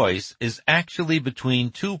the choice is actually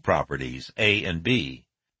between two properties, A and B.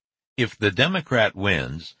 If the Democrat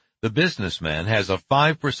wins, the businessman has a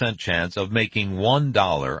 5% chance of making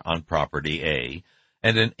 $1 on property A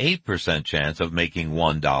and an 8% chance of making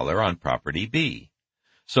 $1 on property B.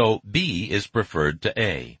 So B is preferred to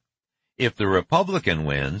A. If the Republican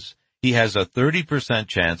wins, he has a 30%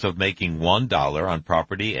 chance of making $1 on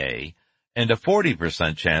property A and a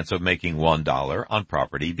 40% chance of making $1 on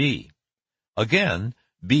property B. Again,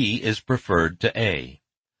 B is preferred to A.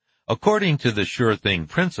 According to the sure-thing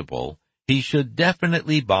principle, he should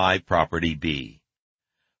definitely buy property B.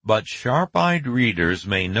 But sharp-eyed readers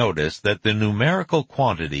may notice that the numerical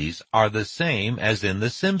quantities are the same as in the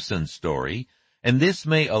Simpson story, and this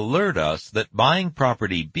may alert us that buying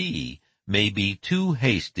property B may be too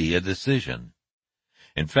hasty a decision.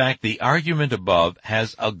 In fact, the argument above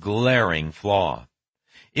has a glaring flaw.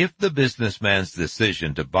 If the businessman's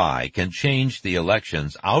decision to buy can change the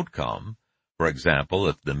election's outcome, for example,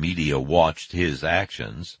 if the media watched his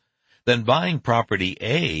actions, then buying property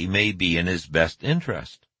A may be in his best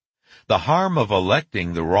interest. The harm of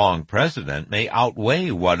electing the wrong president may outweigh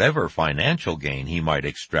whatever financial gain he might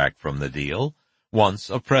extract from the deal once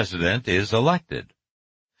a president is elected.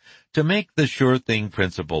 To make the sure-thing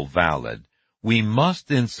principle valid, we must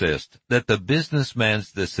insist that the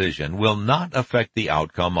businessman's decision will not affect the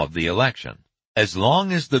outcome of the election. As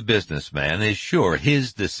long as the businessman is sure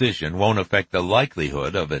his decision won't affect the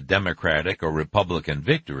likelihood of a Democratic or Republican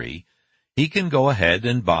victory, he can go ahead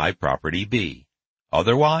and buy property B.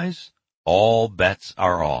 Otherwise, all bets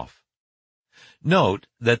are off. Note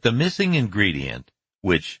that the missing ingredient,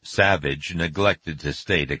 which Savage neglected to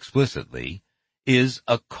state explicitly, is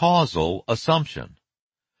a causal assumption.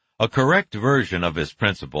 A correct version of his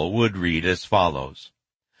principle would read as follows.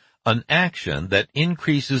 An action that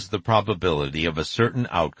increases the probability of a certain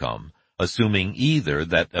outcome, assuming either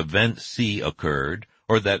that event C occurred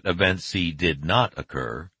or that event C did not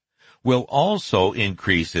occur, will also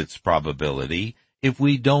increase its probability if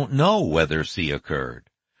we don't know whether C occurred,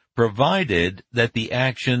 provided that the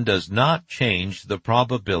action does not change the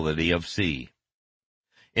probability of C.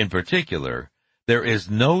 In particular, there is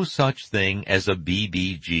no such thing as a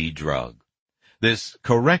BBG drug. This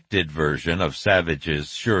corrected version of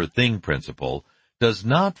Savage's sure-thing principle does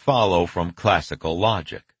not follow from classical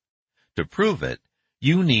logic. To prove it,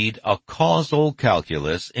 you need a causal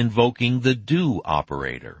calculus invoking the do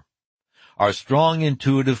operator. Our strong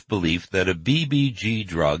intuitive belief that a BBG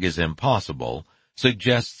drug is impossible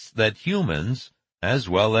suggests that humans, as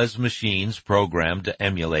well as machines programmed to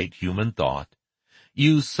emulate human thought,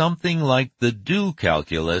 use something like the do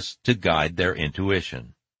calculus to guide their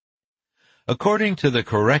intuition. According to the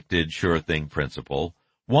corrected sure-thing principle,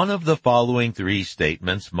 one of the following three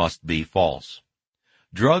statements must be false.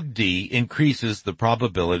 Drug D increases the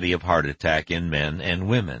probability of heart attack in men and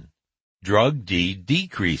women. Drug D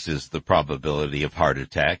decreases the probability of heart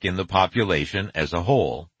attack in the population as a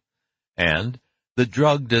whole. And the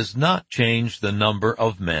drug does not change the number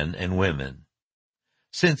of men and women.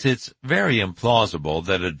 Since it's very implausible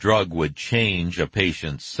that a drug would change a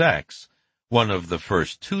patient's sex, one of the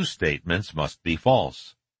first two statements must be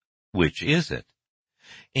false. Which is it?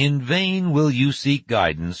 In vain will you seek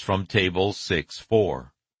guidance from Table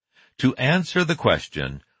 6.4. To answer the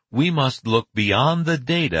question, we must look beyond the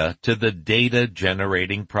data to the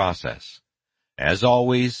data-generating process. As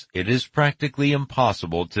always, it is practically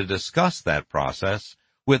impossible to discuss that process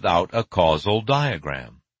without a causal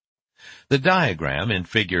diagram. The diagram in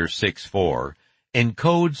Figure 6.4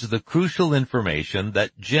 encodes the crucial information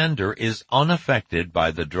that gender is unaffected by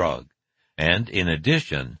the drug, and in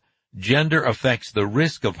addition, gender affects the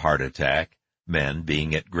risk of heart attack, men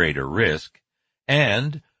being at greater risk,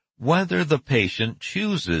 and whether the patient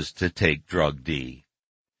chooses to take drug D.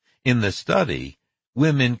 In the study,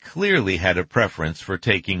 women clearly had a preference for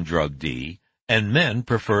taking drug D, and men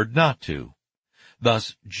preferred not to.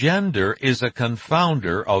 Thus, gender is a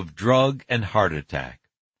confounder of drug and heart attack.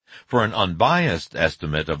 For an unbiased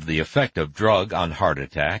estimate of the effect of drug on heart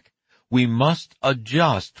attack, we must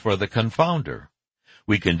adjust for the confounder.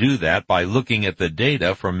 We can do that by looking at the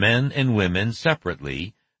data for men and women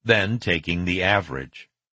separately, then taking the average.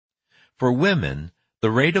 For women,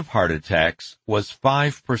 the rate of heart attacks was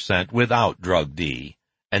 5% without drug D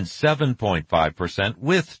and 7.5%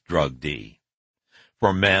 with drug D.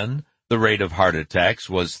 For men, the rate of heart attacks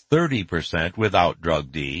was 30% without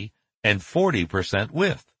drug D and 40%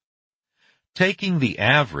 with. Taking the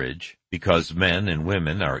average, because men and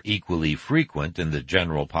women are equally frequent in the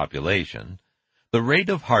general population, the rate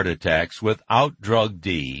of heart attacks without drug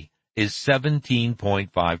D is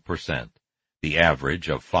 17.5%, the average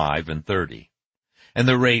of 5 and 30. And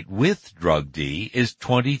the rate with drug D is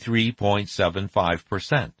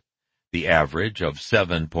 23.75%, the average of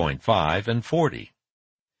 7.5 and 40.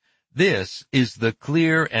 This is the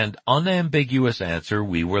clear and unambiguous answer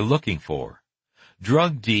we were looking for.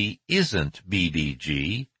 Drug D isn't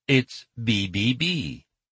BDG, it's BBB.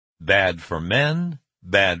 Bad for men,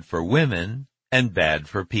 bad for women, and bad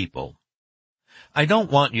for people. I don't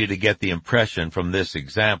want you to get the impression from this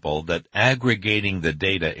example that aggregating the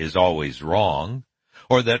data is always wrong,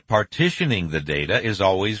 or that partitioning the data is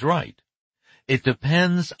always right. It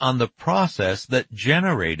depends on the process that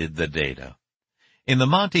generated the data. In the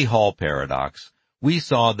Monty Hall paradox, we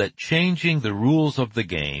saw that changing the rules of the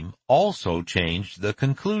game also changed the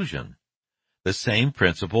conclusion. The same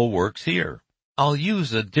principle works here. I'll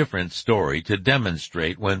use a different story to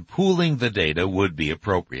demonstrate when pooling the data would be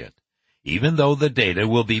appropriate. Even though the data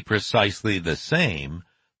will be precisely the same,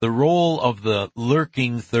 the role of the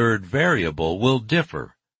lurking third variable will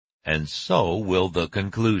differ, and so will the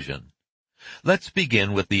conclusion. Let's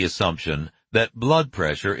begin with the assumption that blood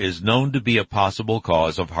pressure is known to be a possible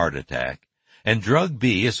cause of heart attack, and drug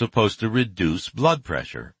B is supposed to reduce blood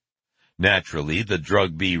pressure. Naturally, the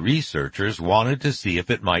drug B researchers wanted to see if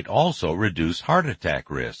it might also reduce heart attack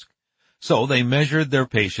risk, so they measured their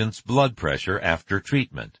patients' blood pressure after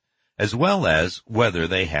treatment, as well as whether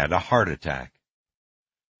they had a heart attack.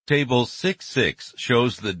 Table 6.6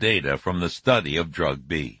 shows the data from the study of drug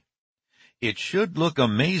B. It should look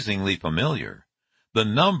amazingly familiar. The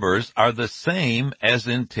numbers are the same as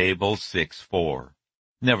in Table 6.4.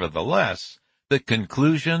 Nevertheless, the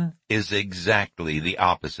conclusion is exactly the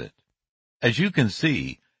opposite. As you can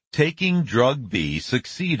see, taking drug B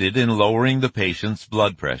succeeded in lowering the patient's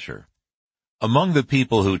blood pressure. Among the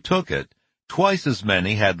people who took it, twice as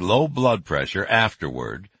many had low blood pressure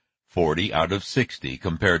afterward, 40 out of 60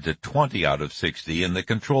 compared to 20 out of 60 in the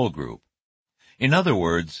control group. In other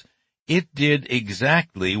words, it did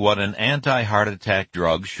exactly what an anti-heart attack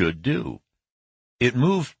drug should do. It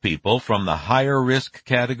moved people from the higher risk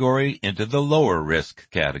category into the lower risk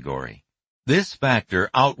category. This factor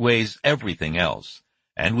outweighs everything else,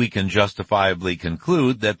 and we can justifiably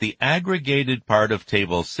conclude that the aggregated part of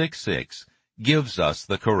Table 6.6 gives us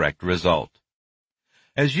the correct result.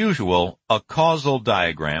 As usual, a causal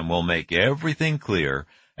diagram will make everything clear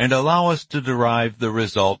and allow us to derive the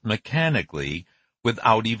result mechanically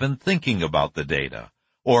without even thinking about the data,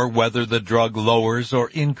 or whether the drug lowers or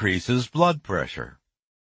increases blood pressure.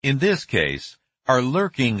 In this case, our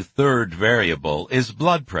lurking third variable is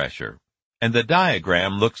blood pressure, and the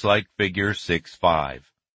diagram looks like Figure 6.5.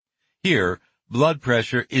 Here, blood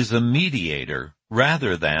pressure is a mediator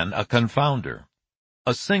rather than a confounder.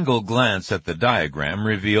 A single glance at the diagram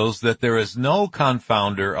reveals that there is no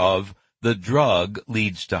confounder of the drug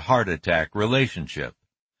leads to heart attack relationship.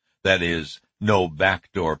 That is, no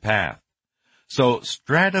backdoor path. So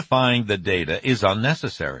stratifying the data is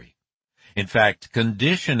unnecessary. In fact,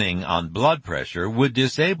 conditioning on blood pressure would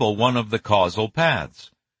disable one of the causal paths,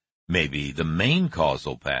 maybe the main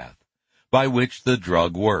causal path, by which the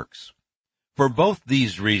drug works. For both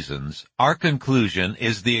these reasons, our conclusion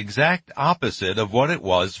is the exact opposite of what it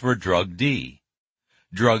was for drug D.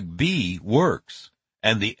 Drug B works,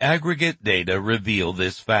 and the aggregate data reveal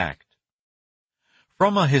this fact.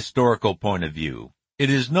 From a historical point of view, it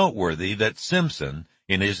is noteworthy that Simpson,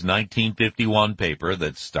 in his 1951 paper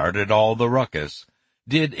that started all the ruckus,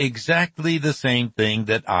 did exactly the same thing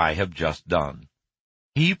that I have just done.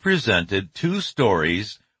 He presented two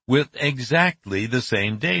stories with exactly the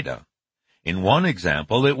same data. In one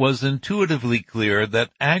example, it was intuitively clear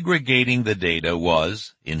that aggregating the data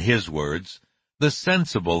was, in his words, the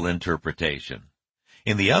sensible interpretation.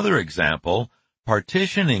 In the other example,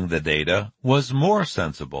 partitioning the data was more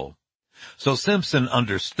sensible. So Simpson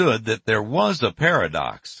understood that there was a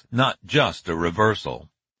paradox, not just a reversal.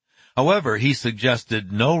 However, he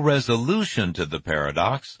suggested no resolution to the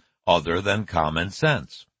paradox other than common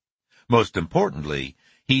sense. Most importantly,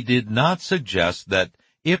 he did not suggest that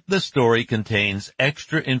if the story contains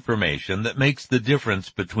extra information that makes the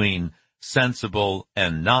difference between sensible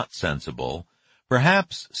and not sensible,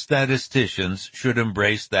 perhaps statisticians should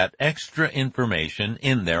embrace that extra information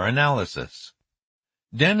in their analysis.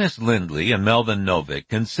 Dennis Lindley and Melvin Novick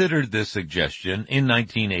considered this suggestion in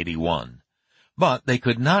 1981, but they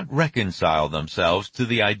could not reconcile themselves to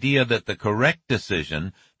the idea that the correct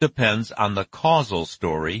decision depends on the causal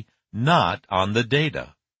story, not on the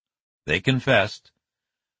data. They confessed,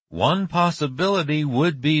 "One possibility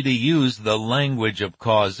would be to use the language of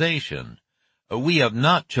causation. We have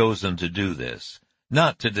not chosen to do this,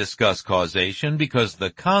 not to discuss causation because the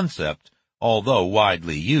concept, although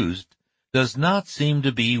widely used, does not seem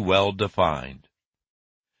to be well defined."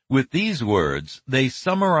 With these words, they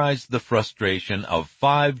summarized the frustration of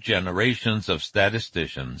 5 generations of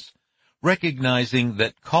statisticians, recognizing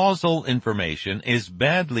that causal information is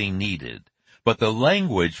badly needed, but the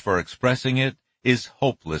language for expressing it is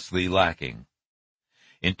hopelessly lacking.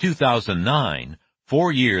 In 2009,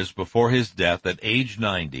 4 years before his death at age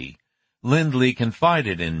 90, Lindley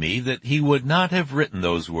confided in me that he would not have written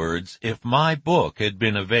those words if my book had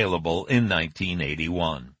been available in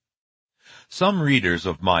 1981. Some readers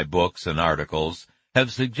of my books and articles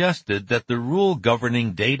have suggested that the rule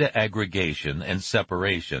governing data aggregation and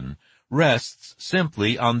separation rests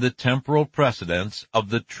simply on the temporal precedence of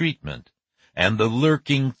the treatment and the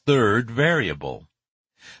lurking third variable.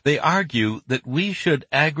 They argue that we should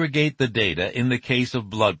aggregate the data in the case of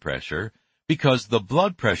blood pressure because the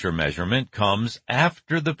blood pressure measurement comes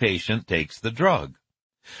after the patient takes the drug.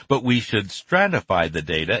 But we should stratify the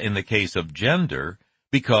data in the case of gender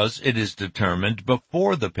because it is determined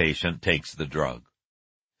before the patient takes the drug.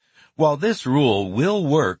 While this rule will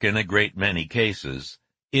work in a great many cases,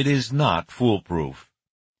 it is not foolproof.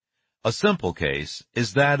 A simple case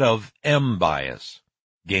is that of M bias,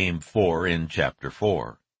 game 4 in chapter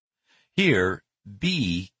 4. Here,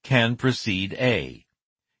 B can precede A.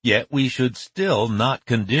 Yet we should still not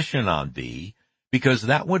condition on B, because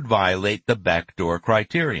that would violate the backdoor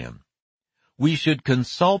criterion. We should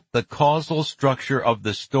consult the causal structure of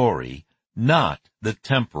the story, not the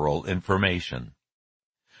temporal information.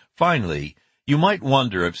 Finally, you might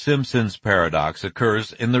wonder if Simpson's paradox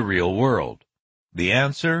occurs in the real world. The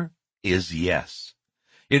answer is yes.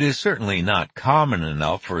 It is certainly not common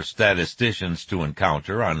enough for statisticians to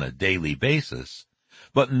encounter on a daily basis,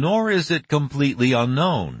 but nor is it completely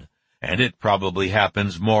unknown, and it probably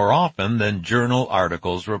happens more often than journal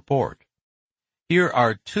articles report. Here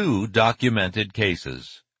are 2 documented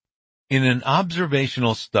cases. In an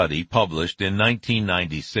observational study published in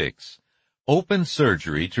 1996, open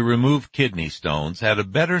surgery to remove kidney stones had a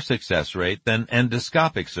better success rate than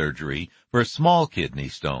endoscopic surgery for small kidney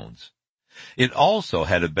stones. It also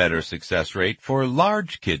had a better success rate for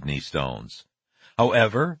large kidney stones.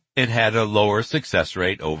 However, it had a lower success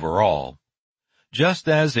rate overall. Just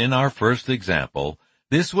as in our first example,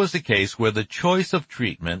 this was a case where the choice of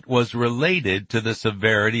treatment was related to the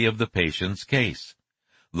severity of the patient's case.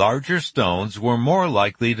 Larger stones were more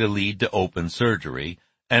likely to lead to open surgery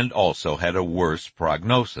and also had a worse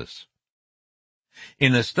prognosis.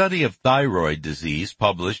 In a study of thyroid disease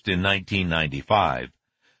published in 1995,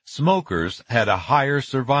 smokers had a higher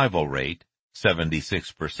survival rate,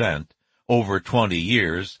 76%, over 20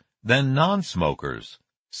 years than non-smokers,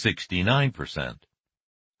 69%.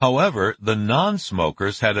 However, the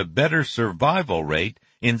non-smokers had a better survival rate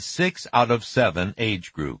in 6 out of 7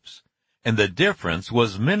 age groups, and the difference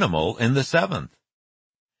was minimal in the 7th.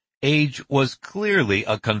 Age was clearly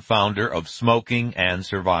a confounder of smoking and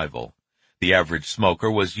survival. The average smoker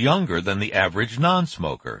was younger than the average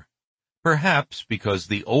non-smoker, perhaps because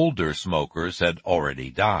the older smokers had already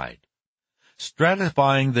died.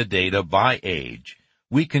 Stratifying the data by age,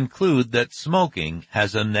 we conclude that smoking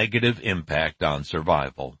has a negative impact on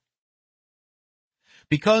survival.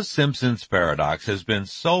 Because Simpson's paradox has been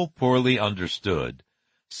so poorly understood,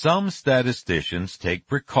 some statisticians take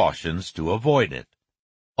precautions to avoid it.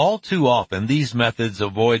 All too often these methods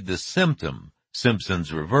avoid the symptom,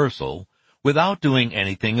 Simpson's reversal, without doing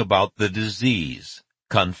anything about the disease,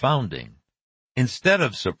 confounding. Instead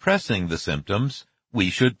of suppressing the symptoms, we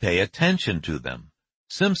should pay attention to them.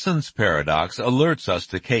 Simpson's paradox alerts us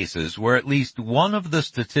to cases where at least one of the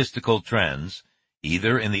statistical trends,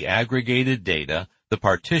 either in the aggregated data, the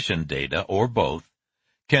partition data, or both,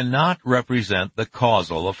 cannot represent the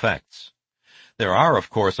causal effects. There are, of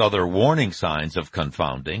course, other warning signs of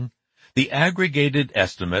confounding. The aggregated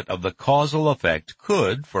estimate of the causal effect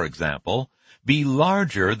could, for example, be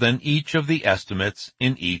larger than each of the estimates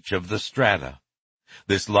in each of the strata.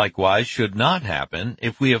 This likewise should not happen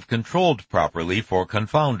if we have controlled properly for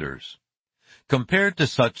confounders. Compared to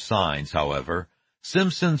such signs, however,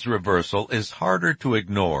 Simpson's reversal is harder to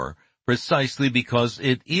ignore precisely because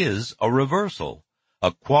it is a reversal,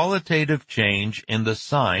 a qualitative change in the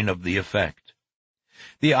sign of the effect.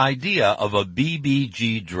 The idea of a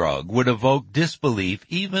BBG drug would evoke disbelief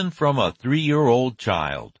even from a 3-year-old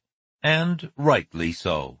child, and rightly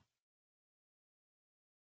so.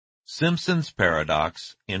 Simpson's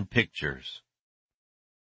paradox in pictures.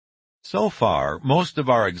 So far, most of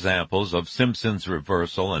our examples of Simpson's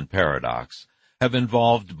reversal and paradox have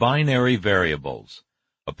involved binary variables.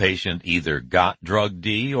 A patient either got drug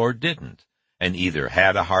D or didn't, and either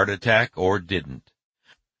had a heart attack or didn't.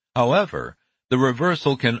 However, the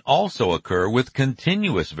reversal can also occur with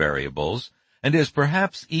continuous variables and is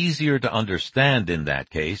perhaps easier to understand in that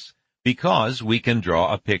case because we can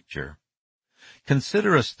draw a picture.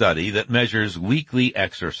 Consider a study that measures weekly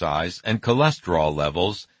exercise and cholesterol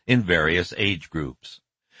levels in various age groups.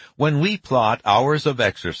 When we plot hours of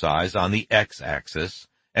exercise on the x-axis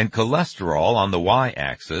and cholesterol on the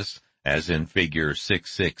y-axis, as in figure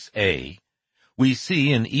 6.6a, we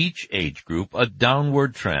see in each age group a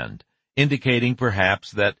downward trend, indicating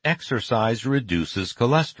perhaps that exercise reduces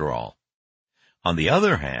cholesterol. On the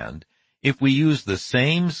other hand, if we use the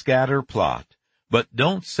same scatter plot, but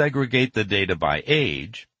don't segregate the data by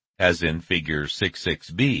age, as in figure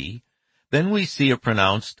 6.6b, then we see a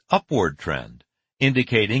pronounced upward trend,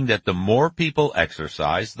 indicating that the more people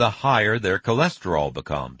exercise, the higher their cholesterol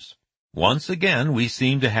becomes. Once again, we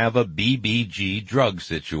seem to have a BBG drug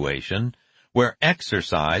situation, where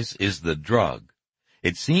exercise is the drug.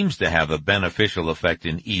 It seems to have a beneficial effect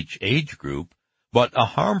in each age group, but a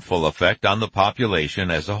harmful effect on the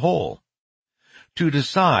population as a whole. To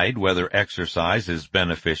decide whether exercise is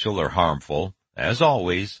beneficial or harmful, as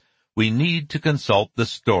always, we need to consult the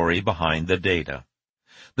story behind the data.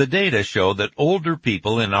 The data show that older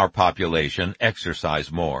people in our population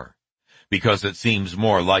exercise more, because it seems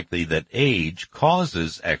more likely that age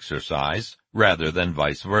causes exercise rather than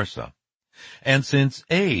vice versa. And since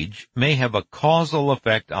age may have a causal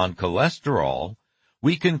effect on cholesterol,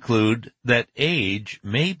 we conclude that age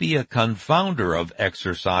may be a confounder of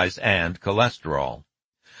exercise and cholesterol.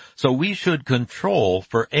 So we should control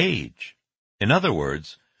for age. In other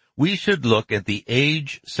words, we should look at the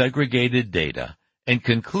age-segregated data and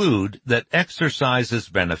conclude that exercise is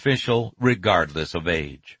beneficial regardless of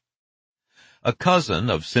age. A cousin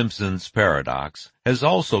of Simpson's paradox has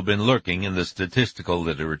also been lurking in the statistical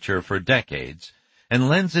literature for decades and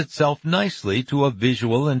lends itself nicely to a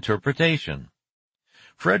visual interpretation.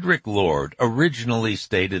 Frederick Lord originally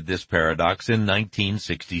stated this paradox in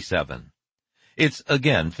 1967. It's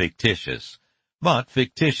again fictitious, but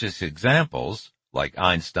fictitious examples, like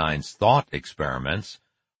Einstein's thought experiments,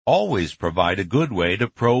 always provide a good way to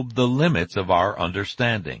probe the limits of our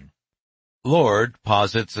understanding. Lord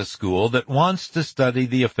posits a school that wants to study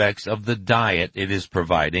the effects of the diet it is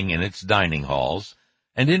providing in its dining halls,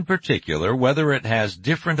 and in particular whether it has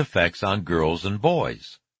different effects on girls and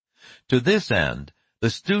boys. To this end, the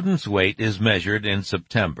student's weight is measured in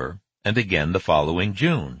September, and again the following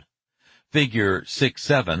June. Figure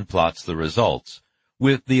 6.7 plots the results,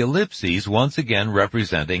 with the ellipses once again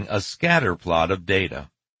representing a scatter plot of data.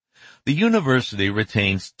 The university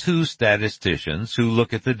retains 2 statisticians who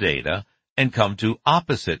look at the data and come to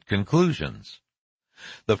opposite conclusions.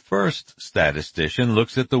 The first statistician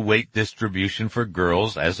looks at the weight distribution for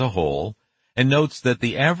girls as a whole and notes that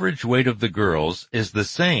the average weight of the girls is the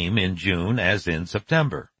same in June as in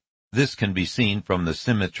September. This can be seen from the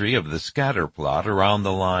symmetry of the scatter plot around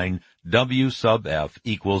the line W sub F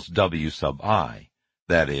equals W sub I,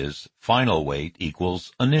 that is, final weight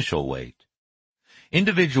equals initial weight.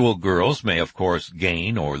 Individual girls may of course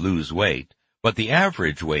gain or lose weight, but the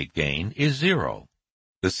average weight gain is 0.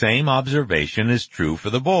 The same observation is true for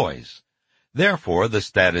the boys. Therefore, the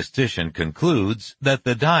statistician concludes that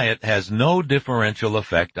the diet has no differential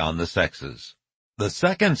effect on the sexes. The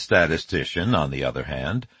second statistician, on the other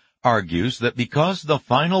hand, argues that because the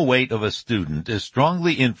final weight of a student is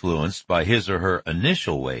strongly influenced by his or her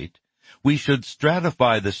initial weight, we should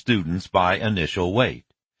stratify the students by initial weight.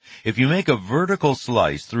 If you make a vertical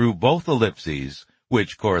slice through both ellipses,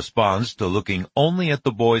 which corresponds to looking only at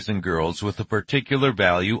the boys and girls with a particular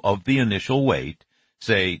value of the initial weight,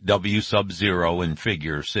 say W sub 0 in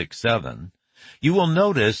figure 6-7, you will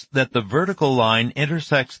notice that the vertical line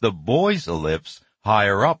intersects the boys' ellipse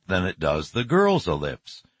higher up than it does the girls'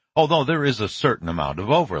 ellipse, although there is a certain amount of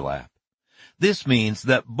overlap. This means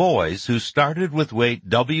that boys who started with weight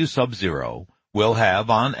W sub 0 will have,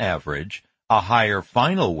 on average, a higher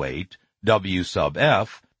final weight, W sub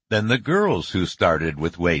F, than the girls who started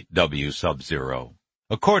with weight W sub 0.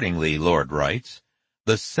 Accordingly, Lord writes,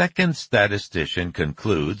 the second statistician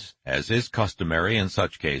concludes, as is customary in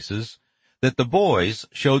such cases, that the boys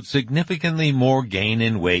showed significantly more gain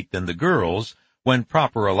in weight than the girls when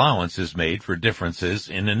proper allowance is made for differences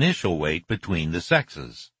in initial weight between the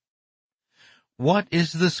sexes. What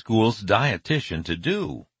is the school's dietitian to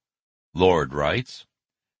do? Lord writes,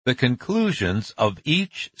 the conclusions of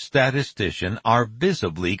each statistician are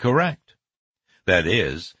visibly correct. That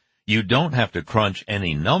is, you don't have to crunch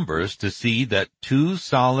any numbers to see that two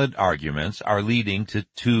solid arguments are leading to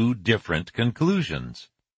two different conclusions.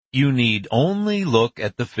 You need only look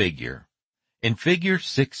at the figure. In figure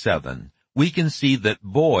 6-7, we can see that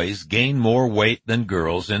boys gain more weight than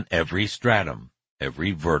girls in every stratum,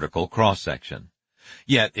 every vertical cross-section.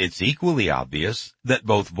 Yet it's equally obvious that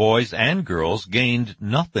both boys and girls gained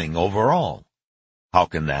nothing overall. How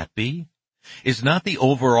can that be? Is not the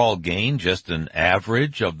overall gain just an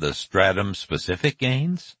average of the stratum-specific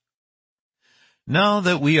gains? Now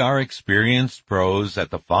that we are experienced pros at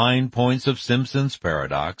the fine points of Simpson's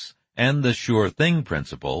paradox and the sure thing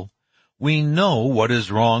principle, we know what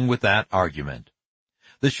is wrong with that argument.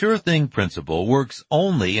 The sure thing principle works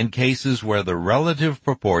only in cases where the relative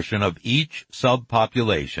proportion of each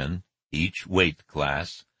subpopulation, each weight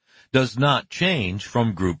class, does not change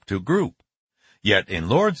from group to group. Yet in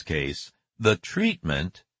Lord's case, the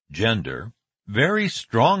treatment, gender, very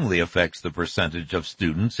strongly affects the percentage of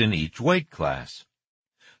students in each weight class.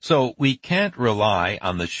 So we can't rely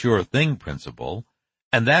on the sure thing principle,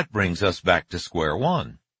 and that brings us back to square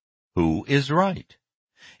one. Who is right?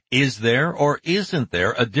 Is there or isn't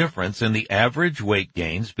there a difference in the average weight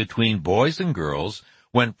gains between boys and girls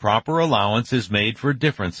when proper allowance is made for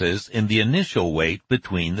differences in the initial weight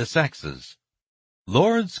between the sexes?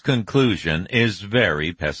 Lord's conclusion is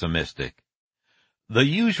very pessimistic. The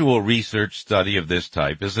usual research study of this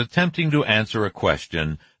type is attempting to answer a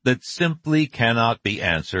question that simply cannot be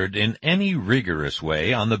answered in any rigorous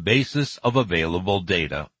way on the basis of available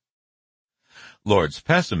data. Lord's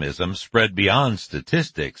pessimism spread beyond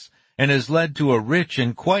statistics and has led to a rich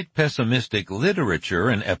and quite pessimistic literature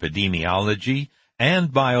in epidemiology and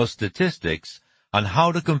biostatistics on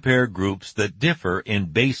how to compare groups that differ in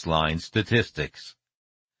baseline statistics.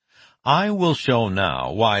 I will show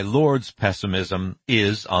now why Lord's pessimism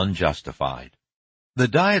is unjustified. The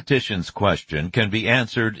dietitian's question can be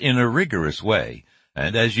answered in a rigorous way,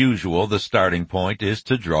 and as usual, the starting point is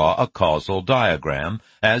to draw a causal diagram,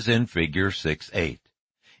 as in figure 6-8.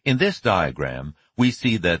 In this diagram, we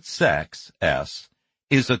see that sex, S,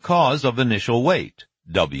 is a cause of initial weight,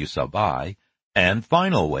 W sub I, and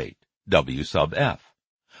final weight, W sub F.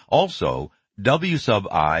 Also, W sub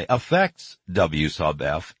I affects W sub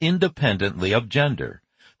F independently of gender,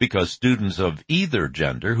 because students of either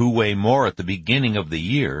gender who weigh more at the beginning of the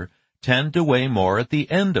year tend to weigh more at the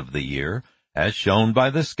end of the year, as shown by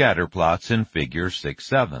the scatter plots in figure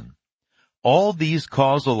 6-7. All these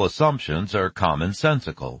causal assumptions are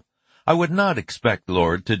commonsensical. I would not expect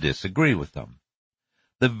Lord to disagree with them.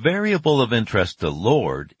 The variable of interest to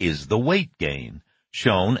Lord is the weight gain,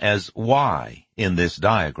 shown as Y in this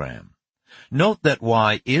diagram. Note that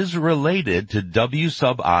Y is related to W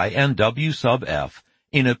sub I and W sub F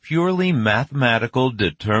in a purely mathematical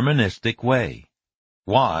deterministic way.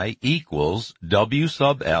 Y equals W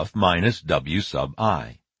sub F minus W sub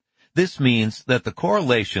I. This means that the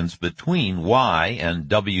correlations between Y and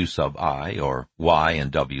W sub I, or Y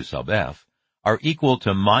and W sub F, are equal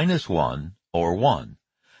to -1 or 1,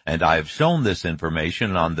 and I have shown this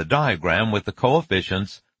information on the diagram with the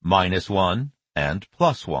coefficients -1 and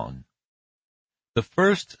 +1. The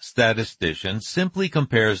first statistician simply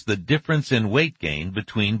compares the difference in weight gain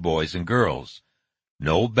between boys and girls.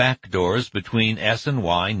 No backdoors between S and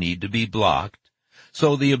Y need to be blocked,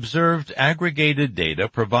 so the observed aggregated data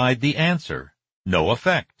provide the answer, no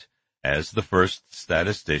effect, as the first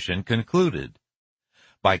statistician concluded.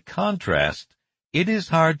 By contrast, it is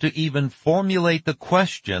hard to even formulate the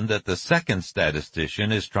question that the second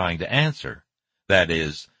statistician is trying to answer. That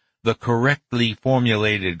is, the correctly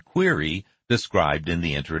formulated query described in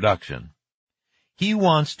the introduction. He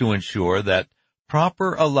wants to ensure that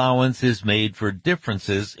proper allowance is made for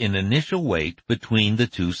differences in initial weight between the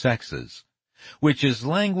two sexes, which is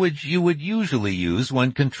language you would usually use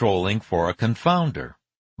when controlling for a confounder.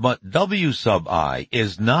 But W sub I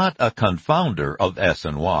is not a confounder of S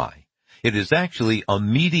and Y. It is actually a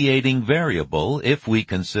mediating variable if we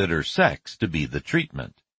consider sex to be the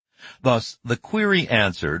treatment. Thus, the query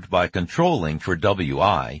answered by controlling for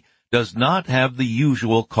WI does not have the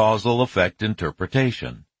usual causal effect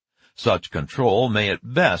interpretation. Such control may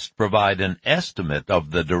at best provide an estimate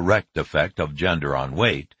of the direct effect of gender on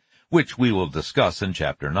weight, which we will discuss in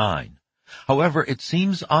Chapter 9. However, it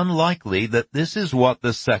seems unlikely that this is what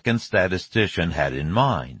the second statistician had in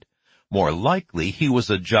mind. More likely he was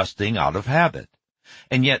adjusting out of habit.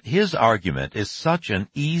 And yet his argument is such an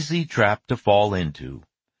easy trap to fall into.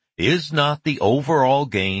 Is not the overall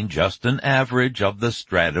gain just an average of the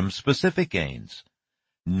stratum-specific gains?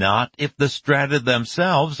 Not if the strata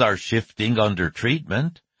themselves are shifting under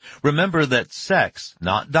treatment. Remember that sex,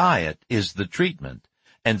 not diet, is the treatment,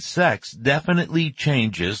 and sex definitely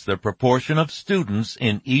changes the proportion of students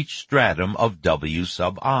in each stratum of W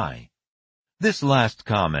sub I. This last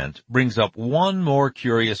comment brings up one more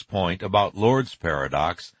curious point about Lord's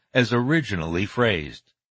paradox as originally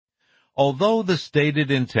phrased. Although the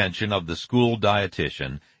stated intention of the school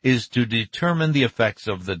dietitian is to determine the effects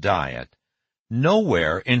of the diet,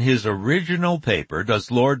 nowhere in his original paper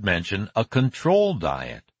does Lord mention a control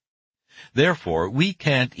diet. Therefore, we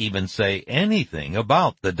can't even say anything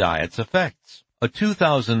about the diet's effects. A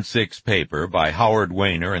 2006 paper by Howard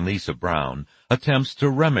Weiner and Lisa Brown attempts to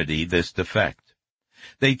remedy this defect.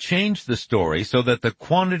 They change the story so that the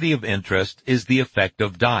quantity of interest is the effect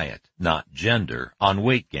of diet, not gender, on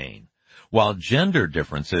weight gain, while gender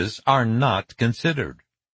differences are not considered.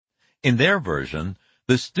 In their version,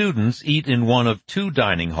 the students eat in one of two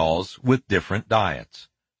dining halls with different diets.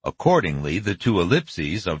 Accordingly, the two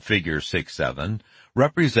ellipses of Figure 6-7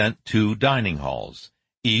 represent two dining halls,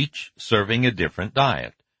 each serving a different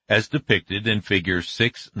diet, as depicted in Figure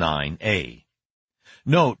 6-9a.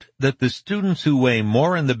 Note that the students who weigh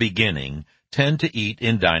more in the beginning tend to eat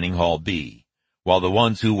in Dining Hall B, while the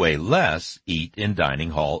ones who weigh less eat in Dining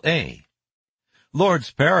Hall A.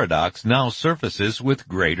 Lord's paradox now surfaces with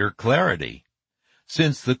greater clarity,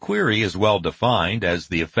 since the query is well defined as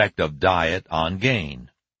the effect of diet on gain.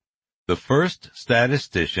 The first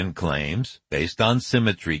statistician claims, based on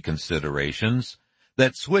symmetry considerations,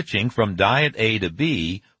 that switching from diet A to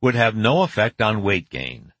B would have no effect on weight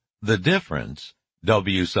gain. The difference,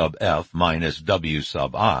 W sub F minus W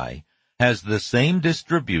sub I, has the same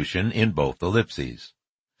distribution in both ellipses.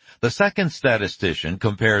 The second statistician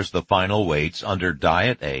compares the final weights under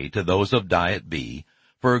diet A to those of diet B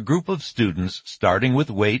for a group of students starting with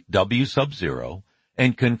weight W sub 0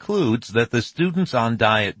 and concludes that the students on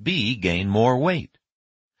diet B gain more weight.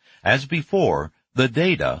 As before, the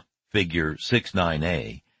data, Figure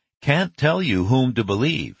 6-9a, can't tell you whom to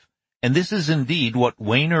believe, and this is indeed what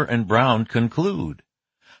Weiner and Brown conclude.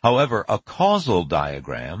 However, a causal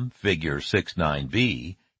diagram, Figure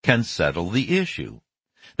 6-9b, can settle the issue.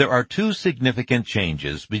 There are two significant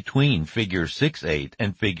changes between Figure 6-8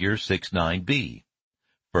 and Figure 6-9b.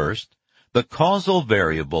 First, the causal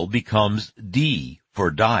variable becomes D for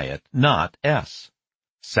diet, not S.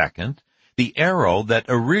 Second, the arrow that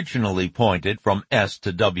originally pointed from S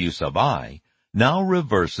to W sub I now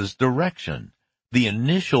reverses direction. The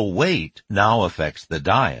initial weight now affects the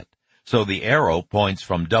diet, so the arrow points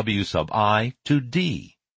from W sub I to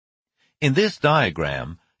D. In this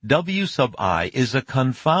diagram, W sub I is a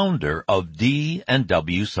confounder of D and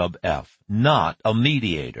W sub F, not a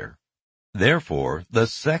mediator. Therefore, the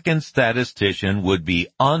second statistician would be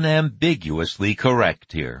unambiguously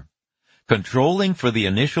correct here. Controlling for the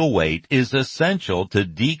initial weight is essential to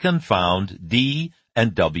deconfound D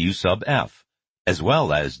and W sub F, as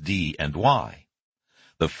well as D and Y.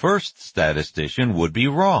 The first statistician would be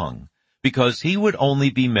wrong, because he would only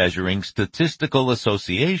be measuring statistical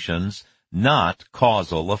associations, not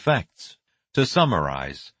causal effects. To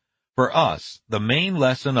summarize, for us, the main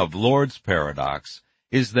lesson of Lord's paradox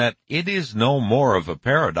is that it is no more of a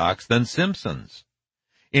paradox than Simpson's.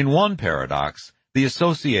 In one paradox, the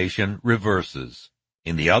association reverses.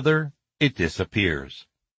 In the other, it disappears.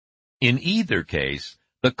 In either case,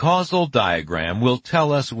 the causal diagram will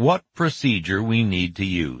tell us what procedure we need to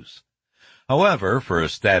use. However, for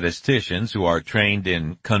statisticians who are trained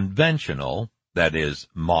in conventional, that is,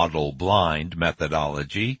 model-blind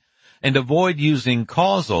methodology, and avoid using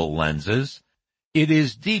causal lenses, it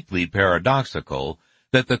is deeply paradoxical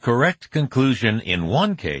that the correct conclusion in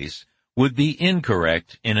one case would be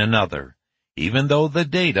incorrect in another, even though the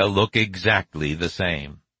data look exactly the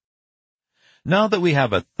same. Now that we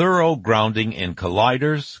have a thorough grounding in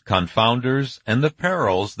colliders, confounders, and the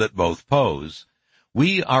perils that both pose,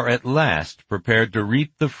 we are at last prepared to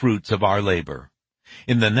reap the fruits of our labor.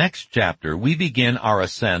 In the next chapter, we begin our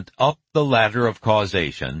ascent up the ladder of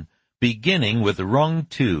causation, beginning with rung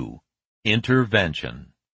 2,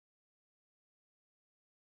 intervention.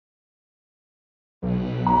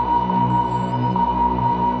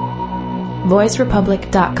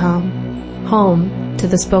 VoiceRepublic.com, home to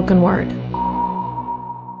the spoken word.